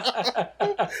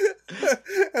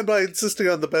 And by insisting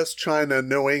on the best china,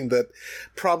 knowing that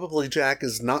probably Jack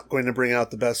is not going to bring out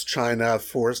the best china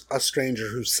for a stranger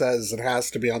who says it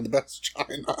has to be on the best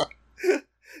china.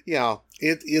 Yeah,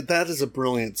 that is a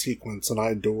brilliant sequence, and I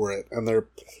adore it. And there are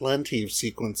plenty of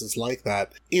sequences like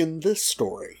that in this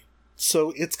story.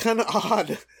 So it's kind of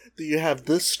odd that you have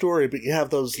this story, but you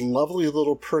have those lovely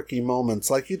little perky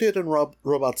moments like you did in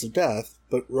Robots of Death.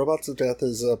 But Robots of Death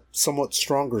is a somewhat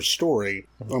stronger story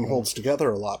and holds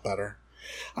together a lot better.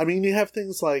 I mean, you have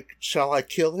things like, shall I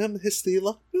kill him,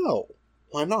 Histila? No.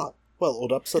 Why not? Well, it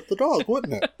would upset the dog,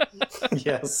 wouldn't it?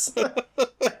 Yes.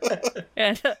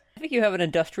 And I think you have an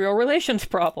industrial relations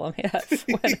problem, yes.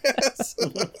 Yes.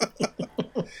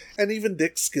 And even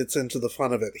Dix gets into the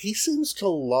fun of it. He seems to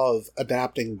love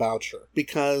adapting Boucher,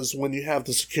 because when you have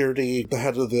the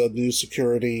head of the new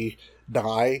security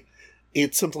die,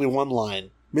 it's simply one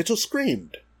line. Mitchell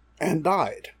screamed and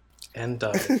died. And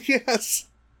died. Yes.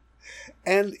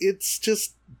 And it's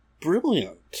just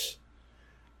brilliant.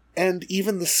 And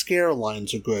even the scare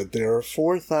lines are good. There are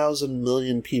 4,000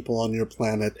 million people on your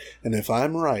planet, and if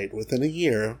I'm right, within a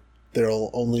year,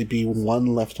 there'll only be one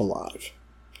left alive.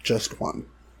 Just one.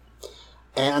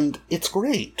 And it's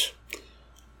great.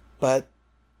 But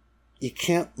you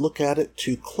can't look at it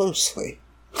too closely.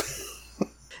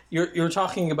 You're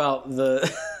talking about the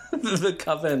the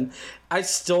Coven. I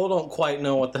still don't quite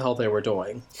know what the hell they were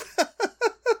doing.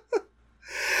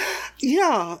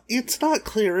 Yeah, it's not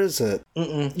clear, is it?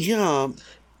 Mm-mm. Yeah,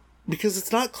 because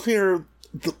it's not clear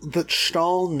that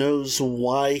Stahl knows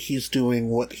why he's doing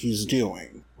what he's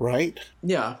doing, right?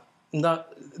 Yeah.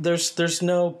 There's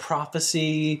no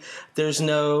prophecy. There's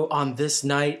no, on this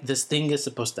night, this thing is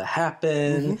supposed to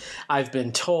happen. Mm-hmm. I've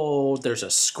been told. There's a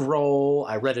scroll.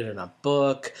 I read it in a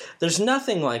book. There's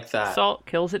nothing like that. Salt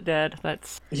kills it dead.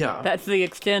 That's the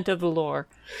extent of the lore.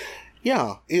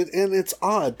 Yeah, and it's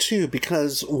odd, too,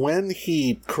 because when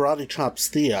he karate chops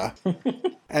Thea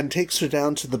and takes her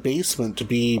down to the basement to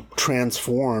be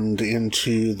transformed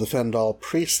into the Fendal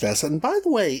priestess, and by the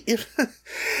way,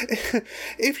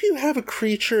 if you have a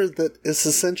creature that is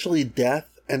essentially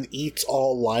death and eats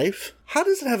all life, how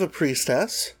does it have a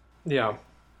priestess? Yeah.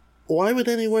 Why would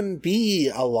anyone be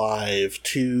alive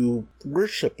to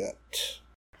worship it?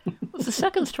 It's the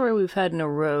second story we've had in a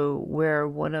row where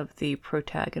one of the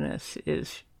protagonists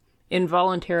is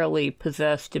involuntarily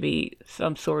possessed to be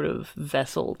some sort of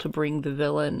vessel to bring the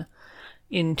villain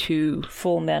into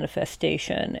full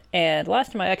manifestation. And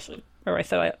last time I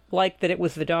liked that it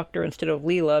was the Doctor instead of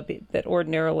Leela, that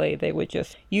ordinarily they would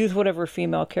just use whatever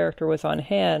female character was on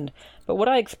hand. But what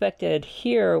I expected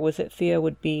here was that Thea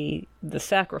would be the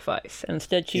sacrifice.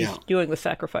 Instead, she's doing the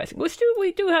sacrificing.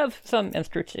 We do have some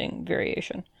interesting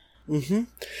variation. Mm-hmm.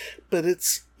 But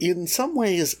in some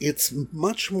ways, it's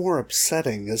much more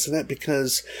upsetting, isn't it?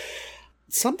 Because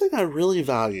something I really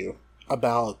value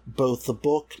about both the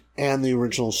book and the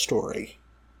original story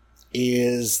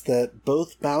is that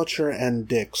both Boucher and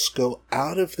Dix go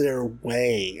out of their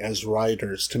way as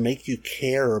writers to make you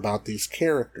care about these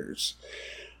characters,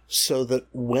 so that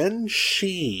when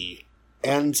she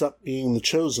ends up being the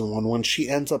chosen one, when she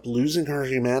ends up losing her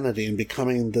humanity and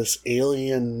becoming this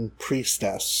alien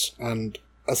priestess and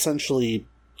essentially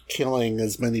killing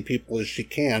as many people as she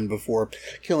can before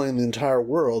killing the entire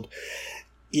world,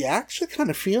 you actually kind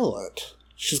of feel it.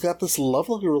 She's got this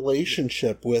lovely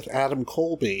relationship with Adam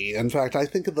Colby. In fact, I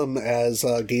think of them as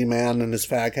a gay man and his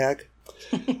fag hag.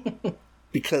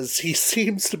 Because he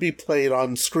seems to be played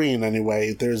on screen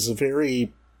anyway. There's a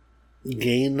very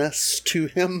gayness to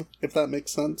him, if that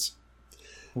makes sense.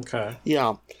 Okay.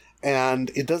 Yeah. And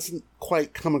it doesn't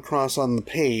quite come across on the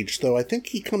page, though I think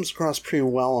he comes across pretty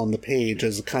well on the page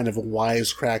as a kind of a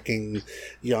wisecracking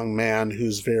young man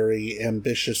who's very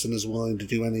ambitious and is willing to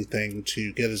do anything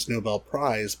to get his Nobel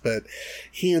Prize. But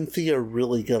he and Thea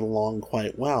really get along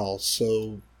quite well,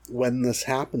 so when this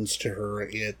happens to her,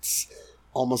 it's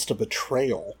almost a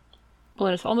betrayal. Well,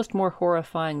 and it's almost more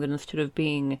horrifying that instead of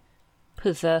being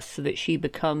possessed so that she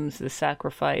becomes the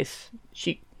sacrifice,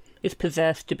 she is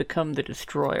possessed to become the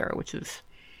destroyer, which is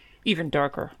even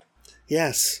darker.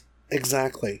 Yes,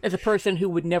 Exactly. As a person who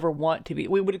would never want to be.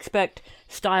 We would expect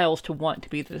Styles to want to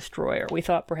be the Destroyer. We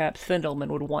thought perhaps Fendelman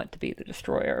would want to be the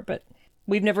Destroyer, but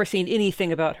we've never seen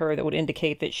anything about her that would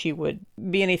indicate that she would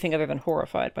be anything other than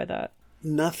horrified by that.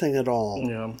 Nothing at all.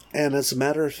 Yeah. And as a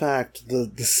matter of fact,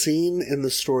 the scene in the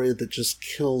story that just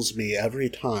kills me every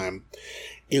time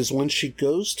is when she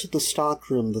goes to the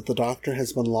stockroom that the Doctor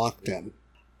has been locked in,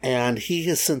 and he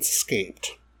has since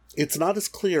escaped. It's not as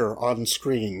clear on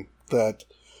screen that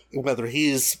whether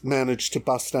he's managed to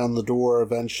bust down the door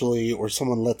eventually or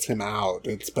someone lets him out.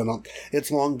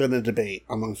 It's long been a debate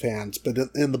among fans, but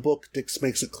in the book, Dix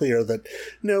makes it clear that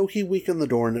no, he weakened the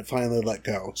door and it finally let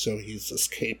go, so he's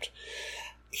escaped.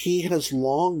 He has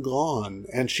long gone,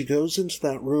 and she goes into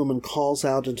that room and calls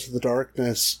out into the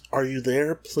darkness, "Are you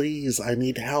there? Please, I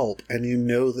need help." And you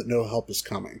know that no help is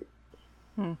coming.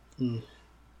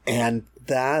 And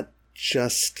that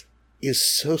just is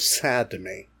so sad to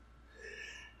me.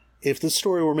 If this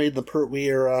story were made in the Pertwee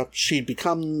era, she'd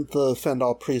become the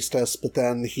Fendahl priestess, but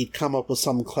then he'd come up with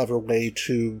some clever way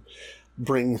to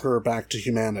bring her back to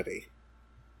humanity.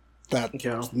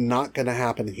 That's not going to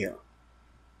happen here.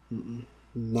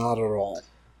 Not at all.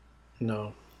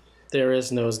 No. There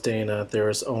is no Dana, there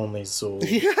is only Zool.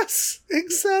 Yes,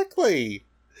 exactly.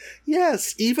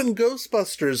 Yes, even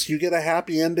Ghostbusters, you get a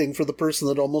happy ending for the person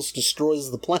that almost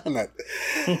destroys the planet.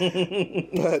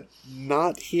 But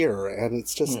not here, and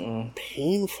it's just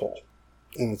painful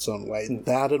in its own way.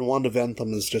 That and Wanda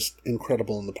Ventham is just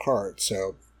incredible in the part,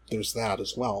 so there's that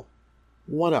as well.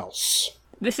 What else?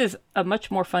 This is a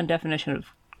much more fun definition of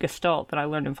Gestalt than I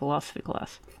learned in philosophy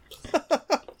class.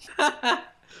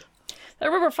 I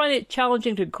remember finding it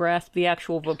challenging to grasp the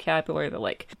actual vocabulary that,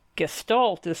 like,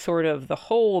 Gestalt is sort of the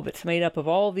whole that's made up of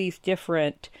all these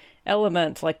different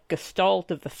elements, like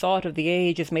Gestalt of the thought of the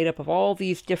age is made up of all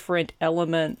these different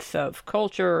elements of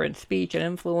culture and speech and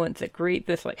influence that create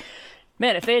this, like,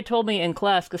 man, if they had told me in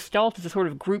class Gestalt is a sort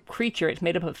of group creature, it's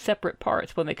made up of separate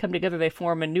parts, when they come together they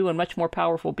form a new and much more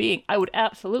powerful being, I would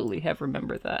absolutely have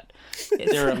remembered that.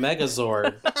 They're a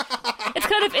Megazord. It's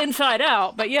kind of inside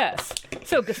out, but yes.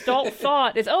 So Gestalt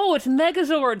thought is, it's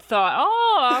Megazord thought.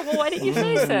 Oh, well, why didn't you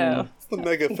say so? It's the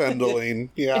Mega Fendaline.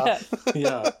 Yeah.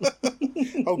 Yeah.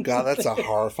 Oh, God, that's a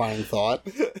horrifying thought.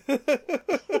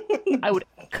 I would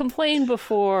complain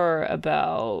before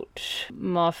about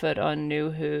Moffat on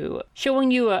New Who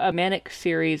showing you a manic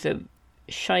series of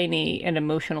shiny and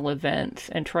emotional events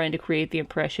and trying to create the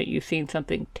impression you've seen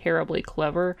something terribly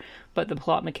clever, but the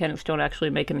plot mechanics don't actually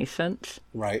make any sense.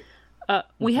 Right.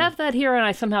 We have that here, and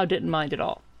I somehow didn't mind at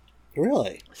all.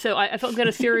 Really? So I felt we got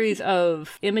a series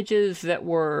of images that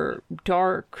were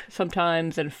dark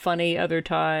sometimes and funny other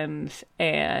times,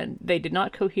 and they did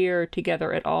not cohere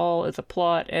together at all as a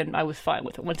plot, and I was fine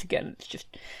with it. Once again, it's just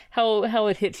how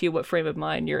it hits you, what frame of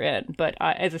mind you're in. But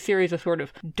as a series of sort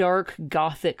of dark,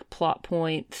 gothic plot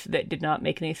points that did not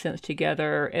make any sense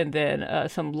together, and then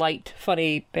some light,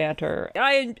 funny banter,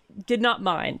 I did not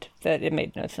mind that it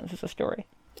made no sense as a story.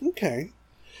 Okay.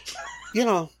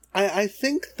 Yeah. I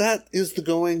think that is the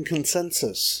going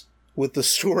consensus with the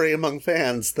story among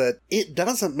fans, that it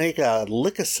doesn't make a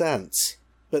lick of sense,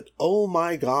 but oh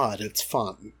my God, it's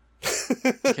fun.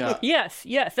 Yeah. Yes,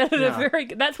 that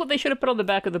is that's what they should have put on the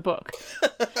back of the book.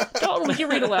 Dalton, would you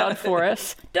read aloud for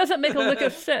us? Doesn't make a lick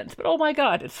of sense, but oh my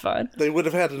God, it's fun. They would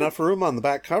have had enough room on the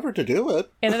back cover to do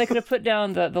it. And then they could have put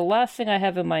down the last thing I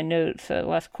have in my notes,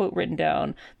 last quote written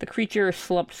down, the creature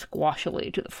slumped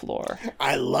squashily to the floor.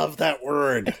 I love that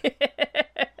word.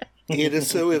 It is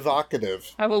so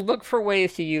evocative. I will look for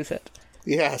ways to use it.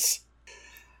 Yes.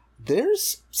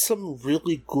 There's some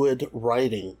really good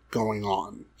writing going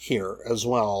on here as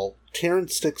well.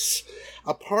 Terrance Dicks,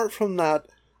 apart from that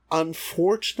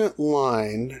unfortunate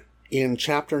line in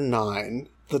Chapter 9,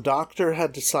 the Doctor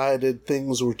had decided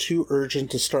things were too urgent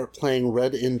to start playing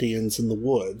Red Indians in the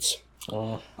woods.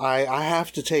 Oh. I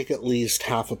have to take at least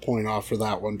half a point off for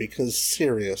that one, because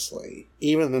seriously,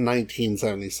 even in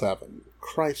 1977,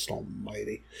 Christ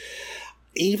almighty,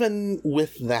 even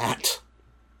with that,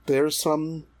 there's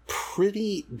some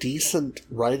pretty decent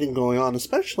writing going on,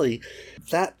 especially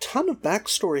that ton of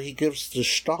backstory he gives to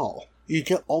Stahl. You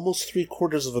get almost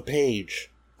 3/4 of a page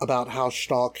about how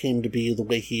Stahl came to be the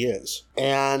way he is.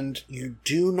 And you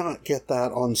do not get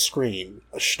that on screen.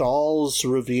 Stahl's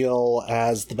reveal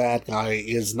as the bad guy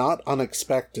is not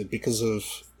unexpected because of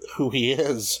who he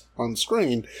is on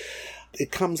screen. It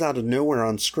comes out of nowhere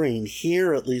on screen.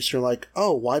 Here, at least, you're like,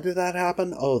 oh, why did that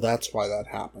happen? Oh, that's why that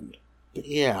happened. But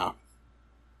yeah.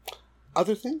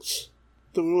 Other things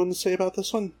that we want to say about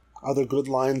this one? Other good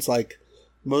lines like,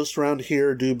 most around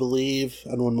here do believe,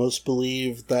 and when most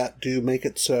believe, that do make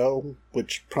it so,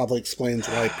 which probably explains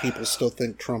why people still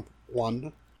think Trump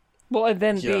won. Well, and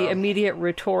then the immediate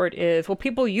retort is, well,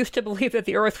 people used to believe that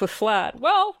the Earth was flat.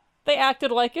 Well, they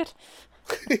acted like it.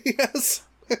 Yes,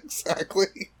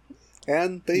 exactly.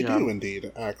 And they do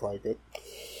indeed act like it.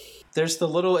 There's the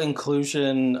little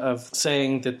inclusion of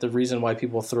saying that the reason why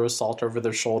people throw salt over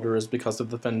their shoulder is because of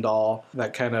the Fendal,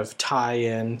 that kind of tie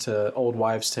in to old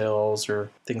wives' tales or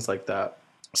things like that.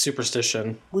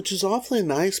 Superstition. Which is awfully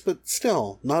nice, but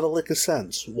still, not a lick of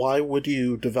sense. Why would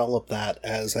you develop that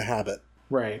as a habit?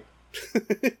 Right.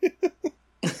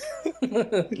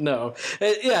 No.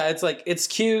 It's like, it's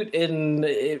cute, and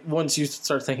once you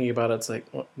start thinking about it, it's like,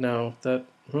 no, that,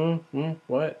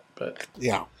 what? But...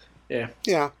 Yeah.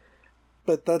 Yeah.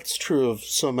 But that's true of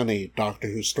so many Doctor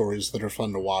Who stories that are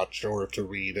fun to watch or to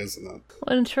read, isn't it?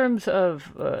 Well, in terms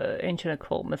of ancient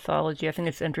occult mythology, I think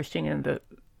it's interesting in the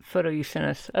photo you sent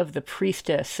us of the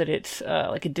priestess that it's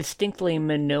like a distinctly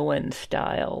Minoan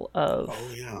style of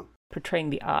portraying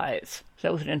the eyes. So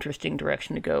that was an interesting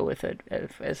direction to go with it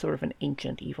as sort of an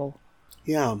ancient evil.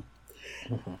 Yeah.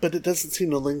 But it doesn't seem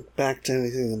to link back to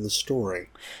anything in the story.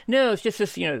 No, it's just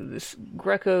this, this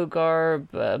Greco garb,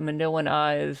 Minoan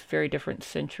eyes, very different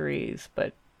centuries.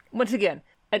 But once again,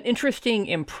 an interesting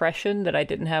impression that I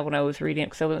didn't have when I was reading it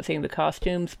because I wasn't seeing the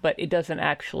costumes, but it doesn't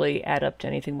actually add up to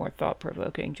anything more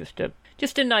thought-provoking. Just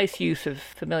a nice use of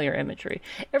familiar imagery.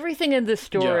 Everything in this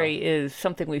story is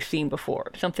something we've seen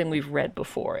before, something we've read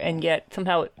before, and yet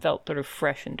somehow it felt sort of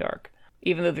fresh and dark,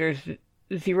 even though there's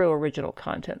zero original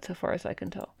content so far as I can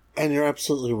tell. And you're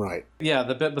absolutely right. Yeah,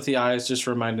 the bit with the eyes just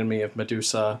reminded me of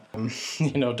Medusa.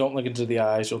 Don't look into the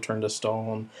eyes, you'll turn to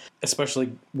stone.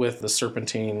 Especially with the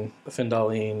serpentine,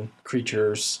 Fendaline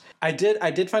creatures. I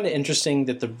did find it interesting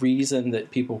that the reason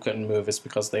that people couldn't move is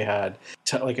because they had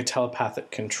a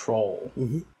telepathic control.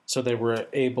 Mm-hmm. So they were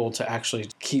able to actually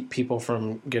keep people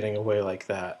from getting away like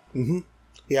that. Mm-hmm.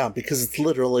 Yeah, because it's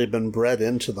literally been bred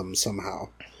into them somehow.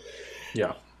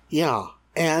 Yeah. Yeah,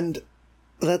 and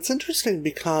that's interesting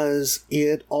because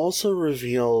it also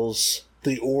reveals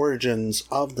the origins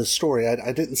of the story.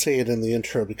 I didn't say it in the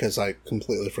intro because I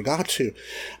completely forgot to,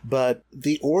 but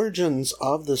the origins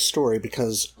of the story,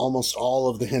 because almost all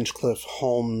of the Hinchcliffe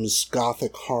Holmes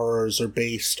Gothic horrors are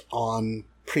based on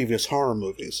previous horror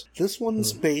movies. This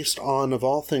one's based on, of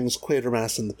all things,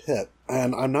 Quatermass in the Pit,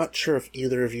 and I'm not sure if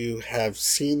either of you have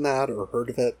seen that or heard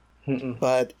of it. Mm-mm.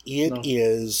 But it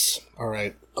is... All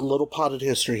right, a little potted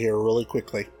history here really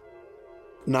quickly.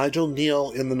 Nigel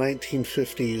Kneale in the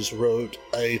 1950s wrote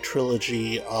a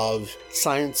trilogy of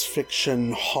science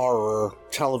fiction horror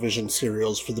television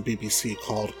serials for the BBC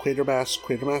called Quatermass,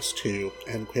 Quatermass 2,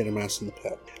 and Quatermass in the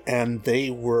Pit. And they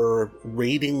were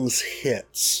ratings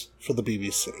hits for the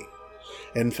BBC.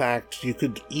 In fact, you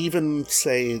could even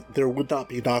say there would not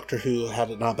be Doctor Who had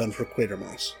it not been for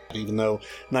Quatermass. Even though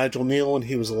Nigel Kneale, when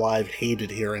he was alive,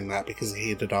 hated hearing that because he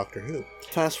hated Doctor Who.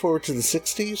 Fast forward to the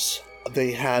 60s,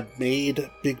 they had made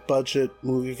big-budget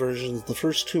movie versions. The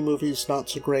first two movies, not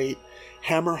so great.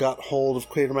 Hammer got hold of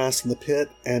Quatermass in the Pit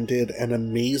and did an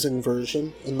amazing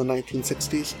version in the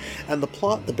 1960s. And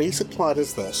the basic plot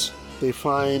is this. They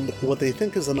find what they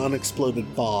think is an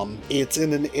unexploded bomb. It's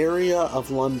in an area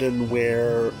of London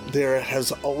where there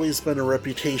has always been a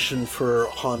reputation for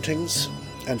hauntings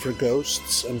and for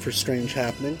ghosts and for strange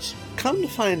happenings. Come to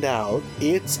find out,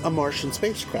 it's a Martian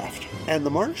spacecraft. And the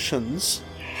Martians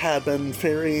had been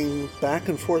ferrying back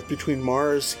and forth between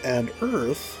Mars and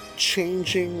Earth,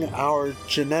 changing our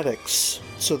genetics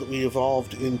so that we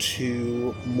evolved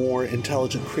into more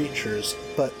intelligent creatures,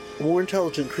 but more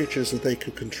intelligent creatures that they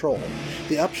could control.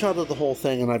 The upshot of the whole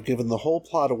thing, and I've given the whole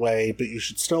plot away, but you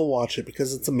should still watch it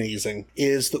because it's amazing,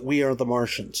 is that we are the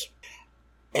Martians.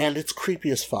 And it's creepy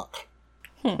as fuck.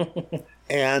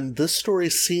 And this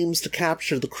story seems to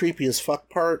capture the creepy as fuck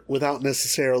part without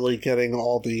necessarily getting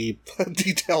all the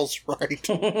details right.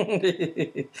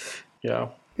 Yeah.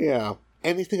 Yeah.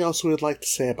 Anything else we would like to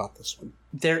say about this one?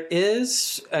 There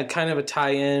is a kind of a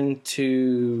tie-in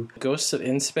to Ghosts of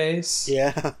In Space.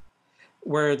 Yeah.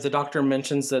 Where the Doctor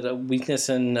mentions that a weakness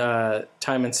in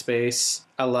time and space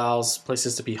allows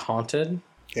places to be haunted.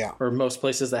 Yeah. Or most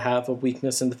places that have a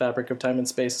weakness in the fabric of time and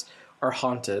space are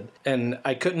haunted. And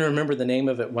I couldn't remember the name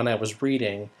of it when I was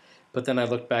reading, but then I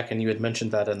looked back and you had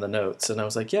mentioned that in the notes, and I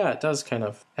was like, yeah, it does kind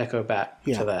of echo back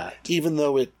to that. Even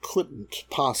though it couldn't,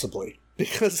 possibly,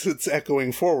 because it's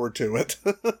echoing forward to it.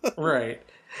 Right.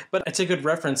 But it's a good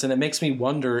reference, and it makes me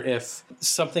wonder if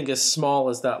something as small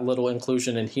as that little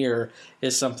inclusion in here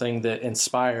is something that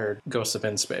inspired Ghosts of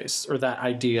In Space, or that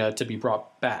idea to be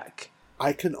brought back.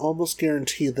 I can almost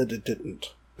guarantee that it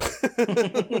didn't.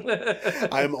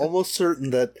 I'm almost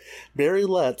certain that Barry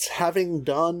Letts, having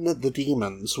done The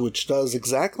Demons, which does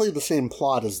exactly the same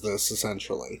plot as this,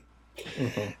 essentially,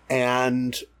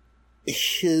 and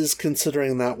his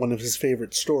considering that one of his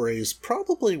favorite stories,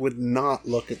 probably would not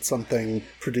look at something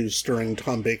produced during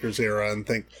Tom Baker's era and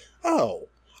think, oh,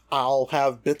 I'll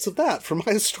have bits of that for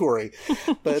my story.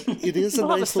 But it is a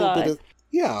nice little bit of...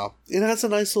 Yeah, it has a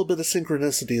nice little bit of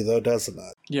synchronicity, though, doesn't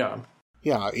it? Yeah.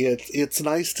 Yeah, it's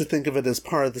nice to think of it as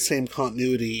part of the same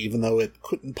continuity, even though it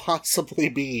couldn't possibly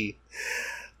be.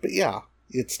 But yeah,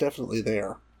 it's definitely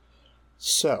there.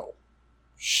 So,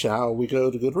 shall we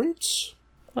go to Goodreads?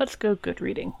 Let's go good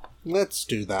reading. Let's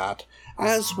do that,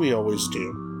 as we always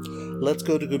do. Let's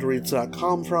go to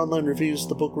Goodreads.com for online reviews of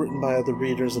the book written by other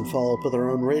readers and follow up with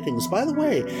our own ratings. By the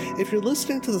way, if you're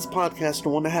listening to this podcast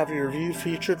and want to have your review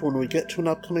featured when we get to an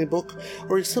upcoming book,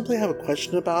 or you simply have a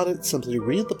question about it, simply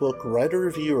read the book, write a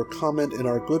review, or comment in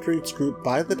our Goodreads group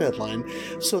by the deadline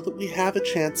so that we have a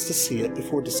chance to see it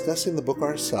before discussing the book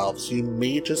ourselves. You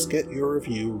may just get your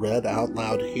review read out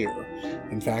loud here.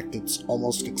 In fact, it's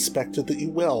almost expected that you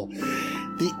will.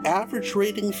 The average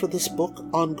rating for this book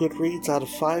on Goodreads out of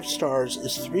 5 stars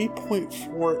is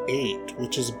 3.48,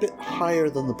 which is a bit higher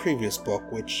than the previous book,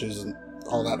 which isn't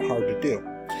all that hard to do.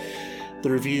 The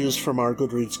reviews from our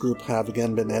Goodreads group have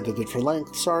again been edited for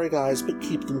length. Sorry guys, but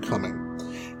keep them coming.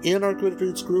 In our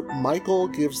Goodreads group, Michael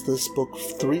gives this book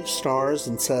 3 stars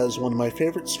and says, one of my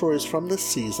favorite stories from this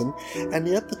season, and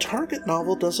yet the Target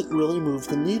novel doesn't really move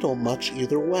the needle much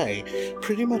either way.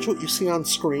 Pretty much what you see on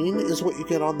screen is what you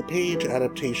get on the page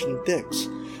adaptation of Dix.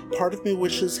 Part of me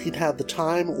wishes he'd had the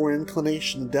time or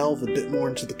inclination to delve a bit more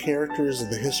into the characters of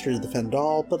the history of the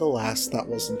Fendal, but alas, that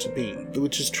wasn't to be.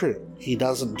 Which is true. He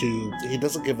doesn't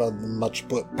give a much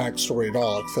backstory at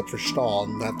all, except for Stahl,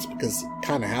 and that's because he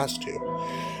kind of has to.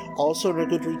 Also in our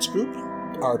Goodreads group,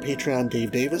 our Patreon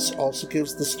Dave Davis also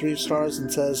gives this 3 stars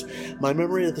and says, my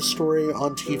memory of the story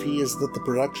on TV is that the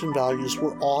production values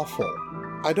were awful.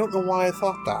 I don't know why I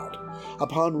thought that.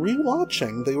 Upon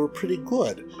rewatching, they were pretty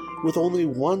good, with only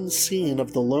one scene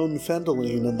of the lone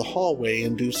Fendaline in the hallway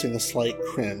inducing a slight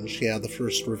cringe. Yeah, the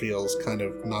first reveal is kind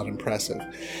of not impressive.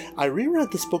 I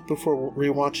reread this book before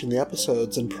rewatching the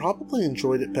episodes and probably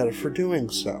enjoyed it better for doing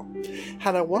so.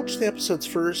 Had I watched the episodes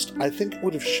first, I think it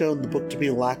would have shown the book to be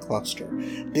lackluster.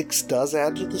 Dix does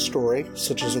add to the story,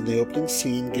 such as in the opening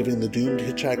scene, giving the doomed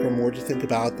hitchhiker more to think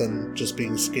about than just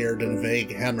being scared in a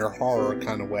vague Hammer horror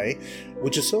kind of way,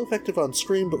 which is so effective on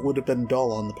screen but would have been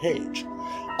dull on the page.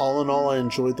 All in all, I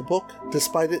enjoyed the book,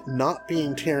 despite it not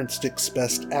being Terrance Dick's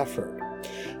best effort.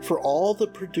 For all the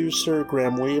producer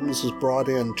Graham Williams was brought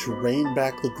in to rein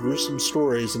back the gruesome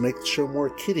stories and make the show more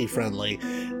kiddie-friendly,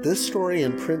 this story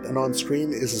in print and on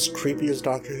screen is as creepy as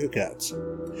Doctor Who gets.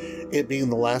 It being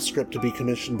the last script to be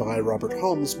commissioned by Robert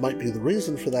Holmes might be the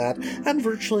reason for that, and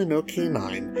virtually no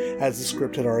K9, as the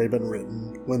script had already been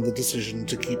written when the decision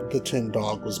to keep the Tin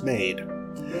Dog was made.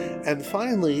 And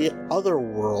finally,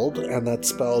 Otherworld, and that's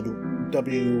spelled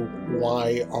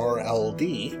W-Y-R-L-D,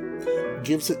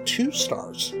 gives it 2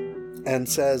 stars, and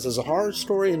says, as a horror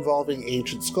story involving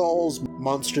ancient skulls,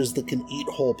 monsters that can eat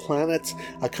whole planets,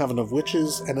 a coven of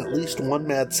witches, and at least one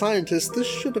mad scientist, this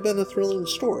should have been a thrilling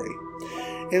story.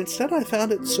 Instead, I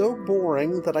found it so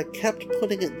boring that I kept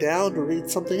putting it down to read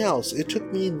something else. It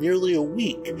took me nearly a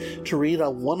week to read a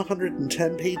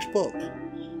 110-page book.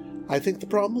 I think the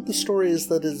problem with the story is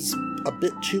that it's a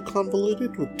bit too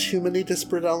convoluted, with too many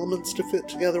disparate elements to fit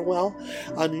together well.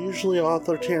 Unusually,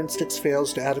 author Terrance Dicks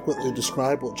fails to adequately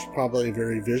describe what's probably a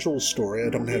very visual story. I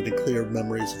don't have any clear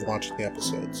memories of watching the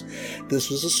episodes. This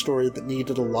was a story that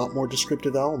needed a lot more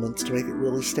descriptive elements to make it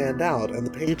really stand out, and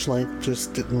the page length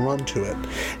just didn't run to it.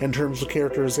 In terms of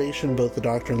characterization, both the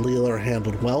Doctor and Leela are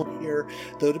handled well here,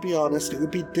 though to be honest, it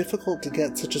would be difficult to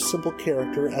get such a simple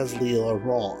character as Leela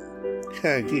wrong.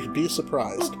 You'd be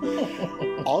surprised.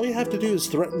 All you have to do is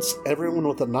threaten everyone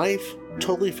with a knife,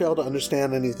 totally fail to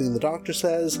understand anything the Doctor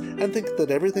says, and think that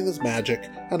everything is magic,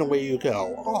 and away you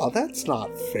go. Aw, that's not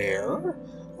fair.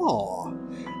 Aw.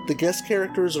 The guest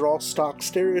characters are all stock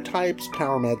stereotypes: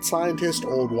 power-mad scientist,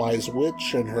 old wise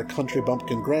witch, and her country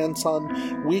bumpkin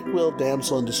grandson, weak-willed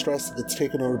damsel in distress that gets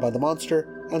taken over by the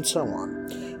monster, and so on.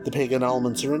 The pagan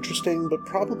elements are interesting, but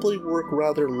probably work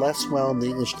rather less well in the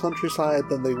English countryside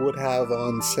than they would have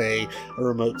on, say, a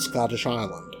remote Scottish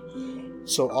island.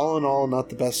 So all in all, not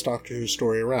the best Doctor Who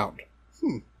story around.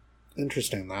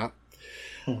 Interesting, that.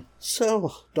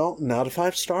 So, Dalton, out of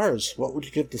 5 stars, what would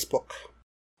you give this book?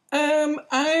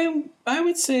 I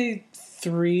would say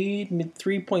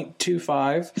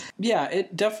 3.25. Yeah,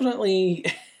 it definitely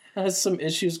has some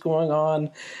issues going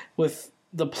on with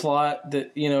the plot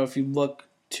that, if you look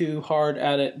too hard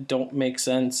at it, don't make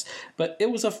sense. But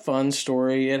it was a fun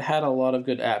story. It had a lot of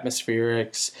good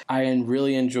atmospherics. I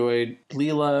really enjoyed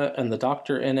Leela and the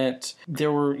Doctor in it.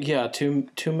 There were, too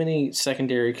many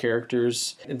secondary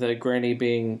characters, the Granny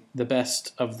being the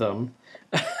best of them.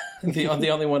 the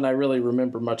only one I really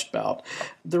remember much about.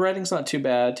 The writing's not too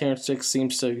bad. Terrance Dicks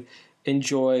seems to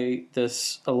enjoy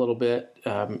this a little bit.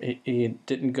 He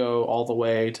didn't go all the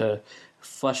way to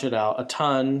flesh it out a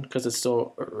ton because it's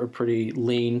still a pretty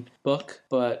lean book.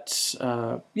 But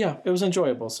it was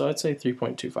enjoyable. So I'd say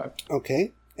 3.25.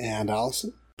 Okay. And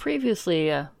Allison? Previously,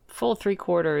 full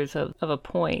 3/4 of a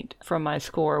point from my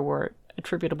score were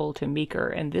attributable to Meeker,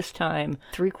 and this time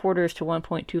 3/4 to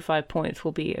 1.25 points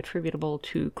will be attributable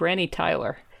to Granny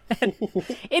Tyler.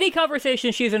 Any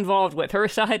conversation she's involved with, her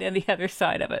side and the other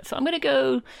side of it. So I'm going to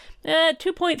go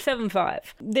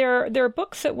 2.75. There are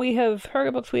books that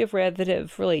Target books we have read that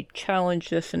have really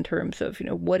challenged us in terms of,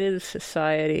 what is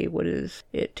society? What is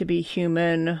it to be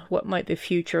human? What might the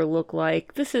future look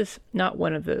like? This is not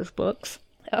one of those books.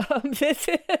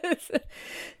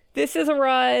 This is a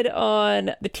ride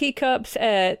on the teacups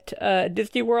at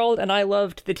Disney World, and I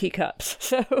loved the teacups.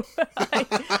 So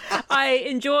I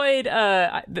enjoyed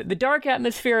the dark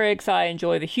atmospherics. I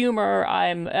enjoy the humor.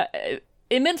 I'm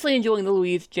immensely enjoying the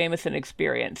Louise Jameson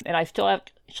experience, and I still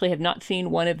actually have not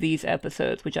seen one of these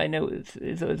episodes, which I know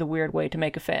is a weird way to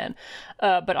make a fan.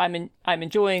 But I'm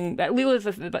enjoying Leela's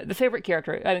the favorite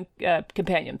character,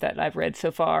 companion that I've read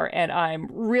so far, and I'm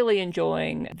really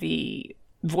enjoying the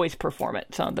voice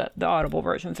performance on the audible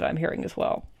versions that I'm hearing as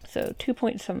well. So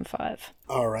 2.75.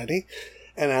 Alrighty.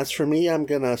 And as for me, I'm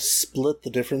going to split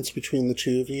the difference between the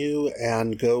two of you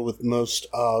and go with most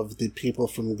of the people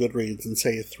from Goodreads and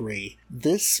say 3.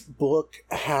 This book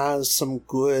has some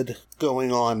good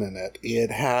going on in it.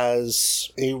 It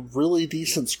has a really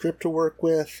decent script to work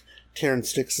with.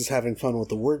 Terrance Dicks is having fun with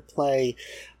the wordplay,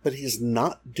 but he's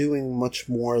not doing much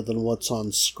more than what's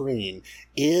on screen.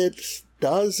 It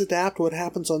does adapt what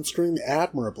happens on screen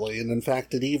admirably, and in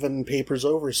fact it even papers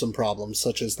over some problems,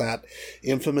 such as that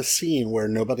infamous scene where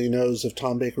nobody knows if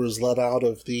Tom Baker was let out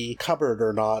of the cupboard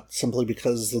or not, simply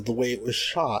because of the way it was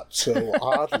shot so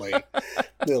oddly.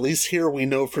 At least here we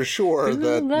know for sure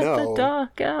that let no. the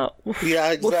dog out.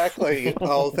 Yeah, exactly.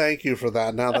 Oh, thank you for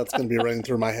that. Now that's going to be running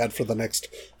through my head for the next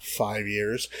 5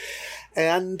 years.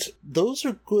 And those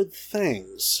are good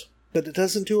things. But it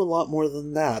doesn't do a lot more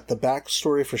than that. The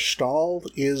backstory for Stahl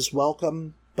is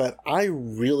welcome, but I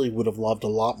really would have loved a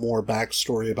lot more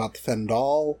backstory about the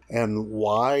Fendal and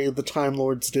why the Time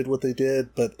Lords did what they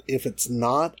did. But if it's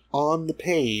not on the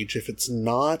page, if it's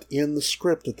not in the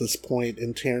script at this point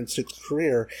in Terrance Dicks'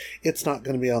 career, it's not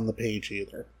going to be on the page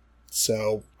either.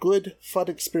 So, good, fun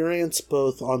experience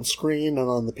both on screen and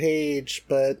on the page,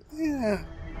 but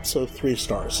so 3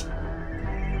 stars.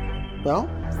 Well,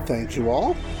 thank you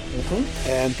all.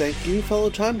 And thank you, fellow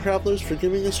time travelers, for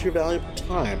giving us your valuable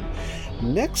time.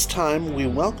 Next time, we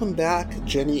welcome back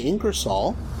Jenny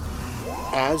Ingersoll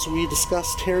as we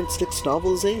discuss Terrance Dicks'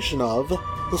 novelization of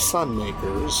The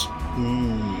Sunmakers.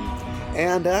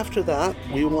 And after that,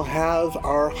 we will have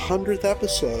our 100th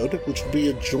episode, which will be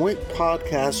a joint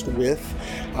podcast with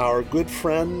our good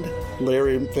friend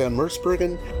Larry Van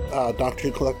Mersbergen, Doctor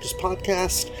Who Collectors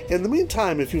Podcast. In the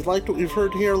meantime, if you've liked what we've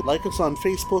heard here, like us on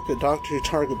Facebook at Doctor Who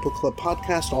Target Book Club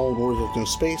Podcast, all in words with no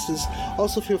spaces.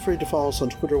 Also, feel free to follow us on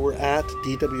Twitter. We're at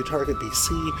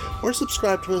DWTargetBC, or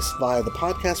subscribe to us via the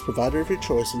podcast provider of your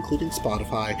choice, including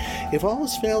Spotify. If all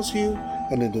else fails you,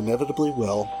 and it inevitably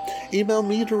will, email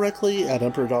me directly at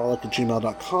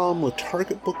emperordalek@gmail.com with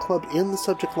Target Book Club in the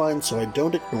subject line so I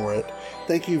don't ignore it.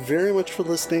 Thank you very much for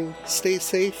listening. Stay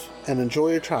safe and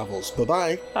enjoy your travels.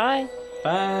 Bye-bye. Bye.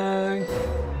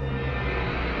 Bye.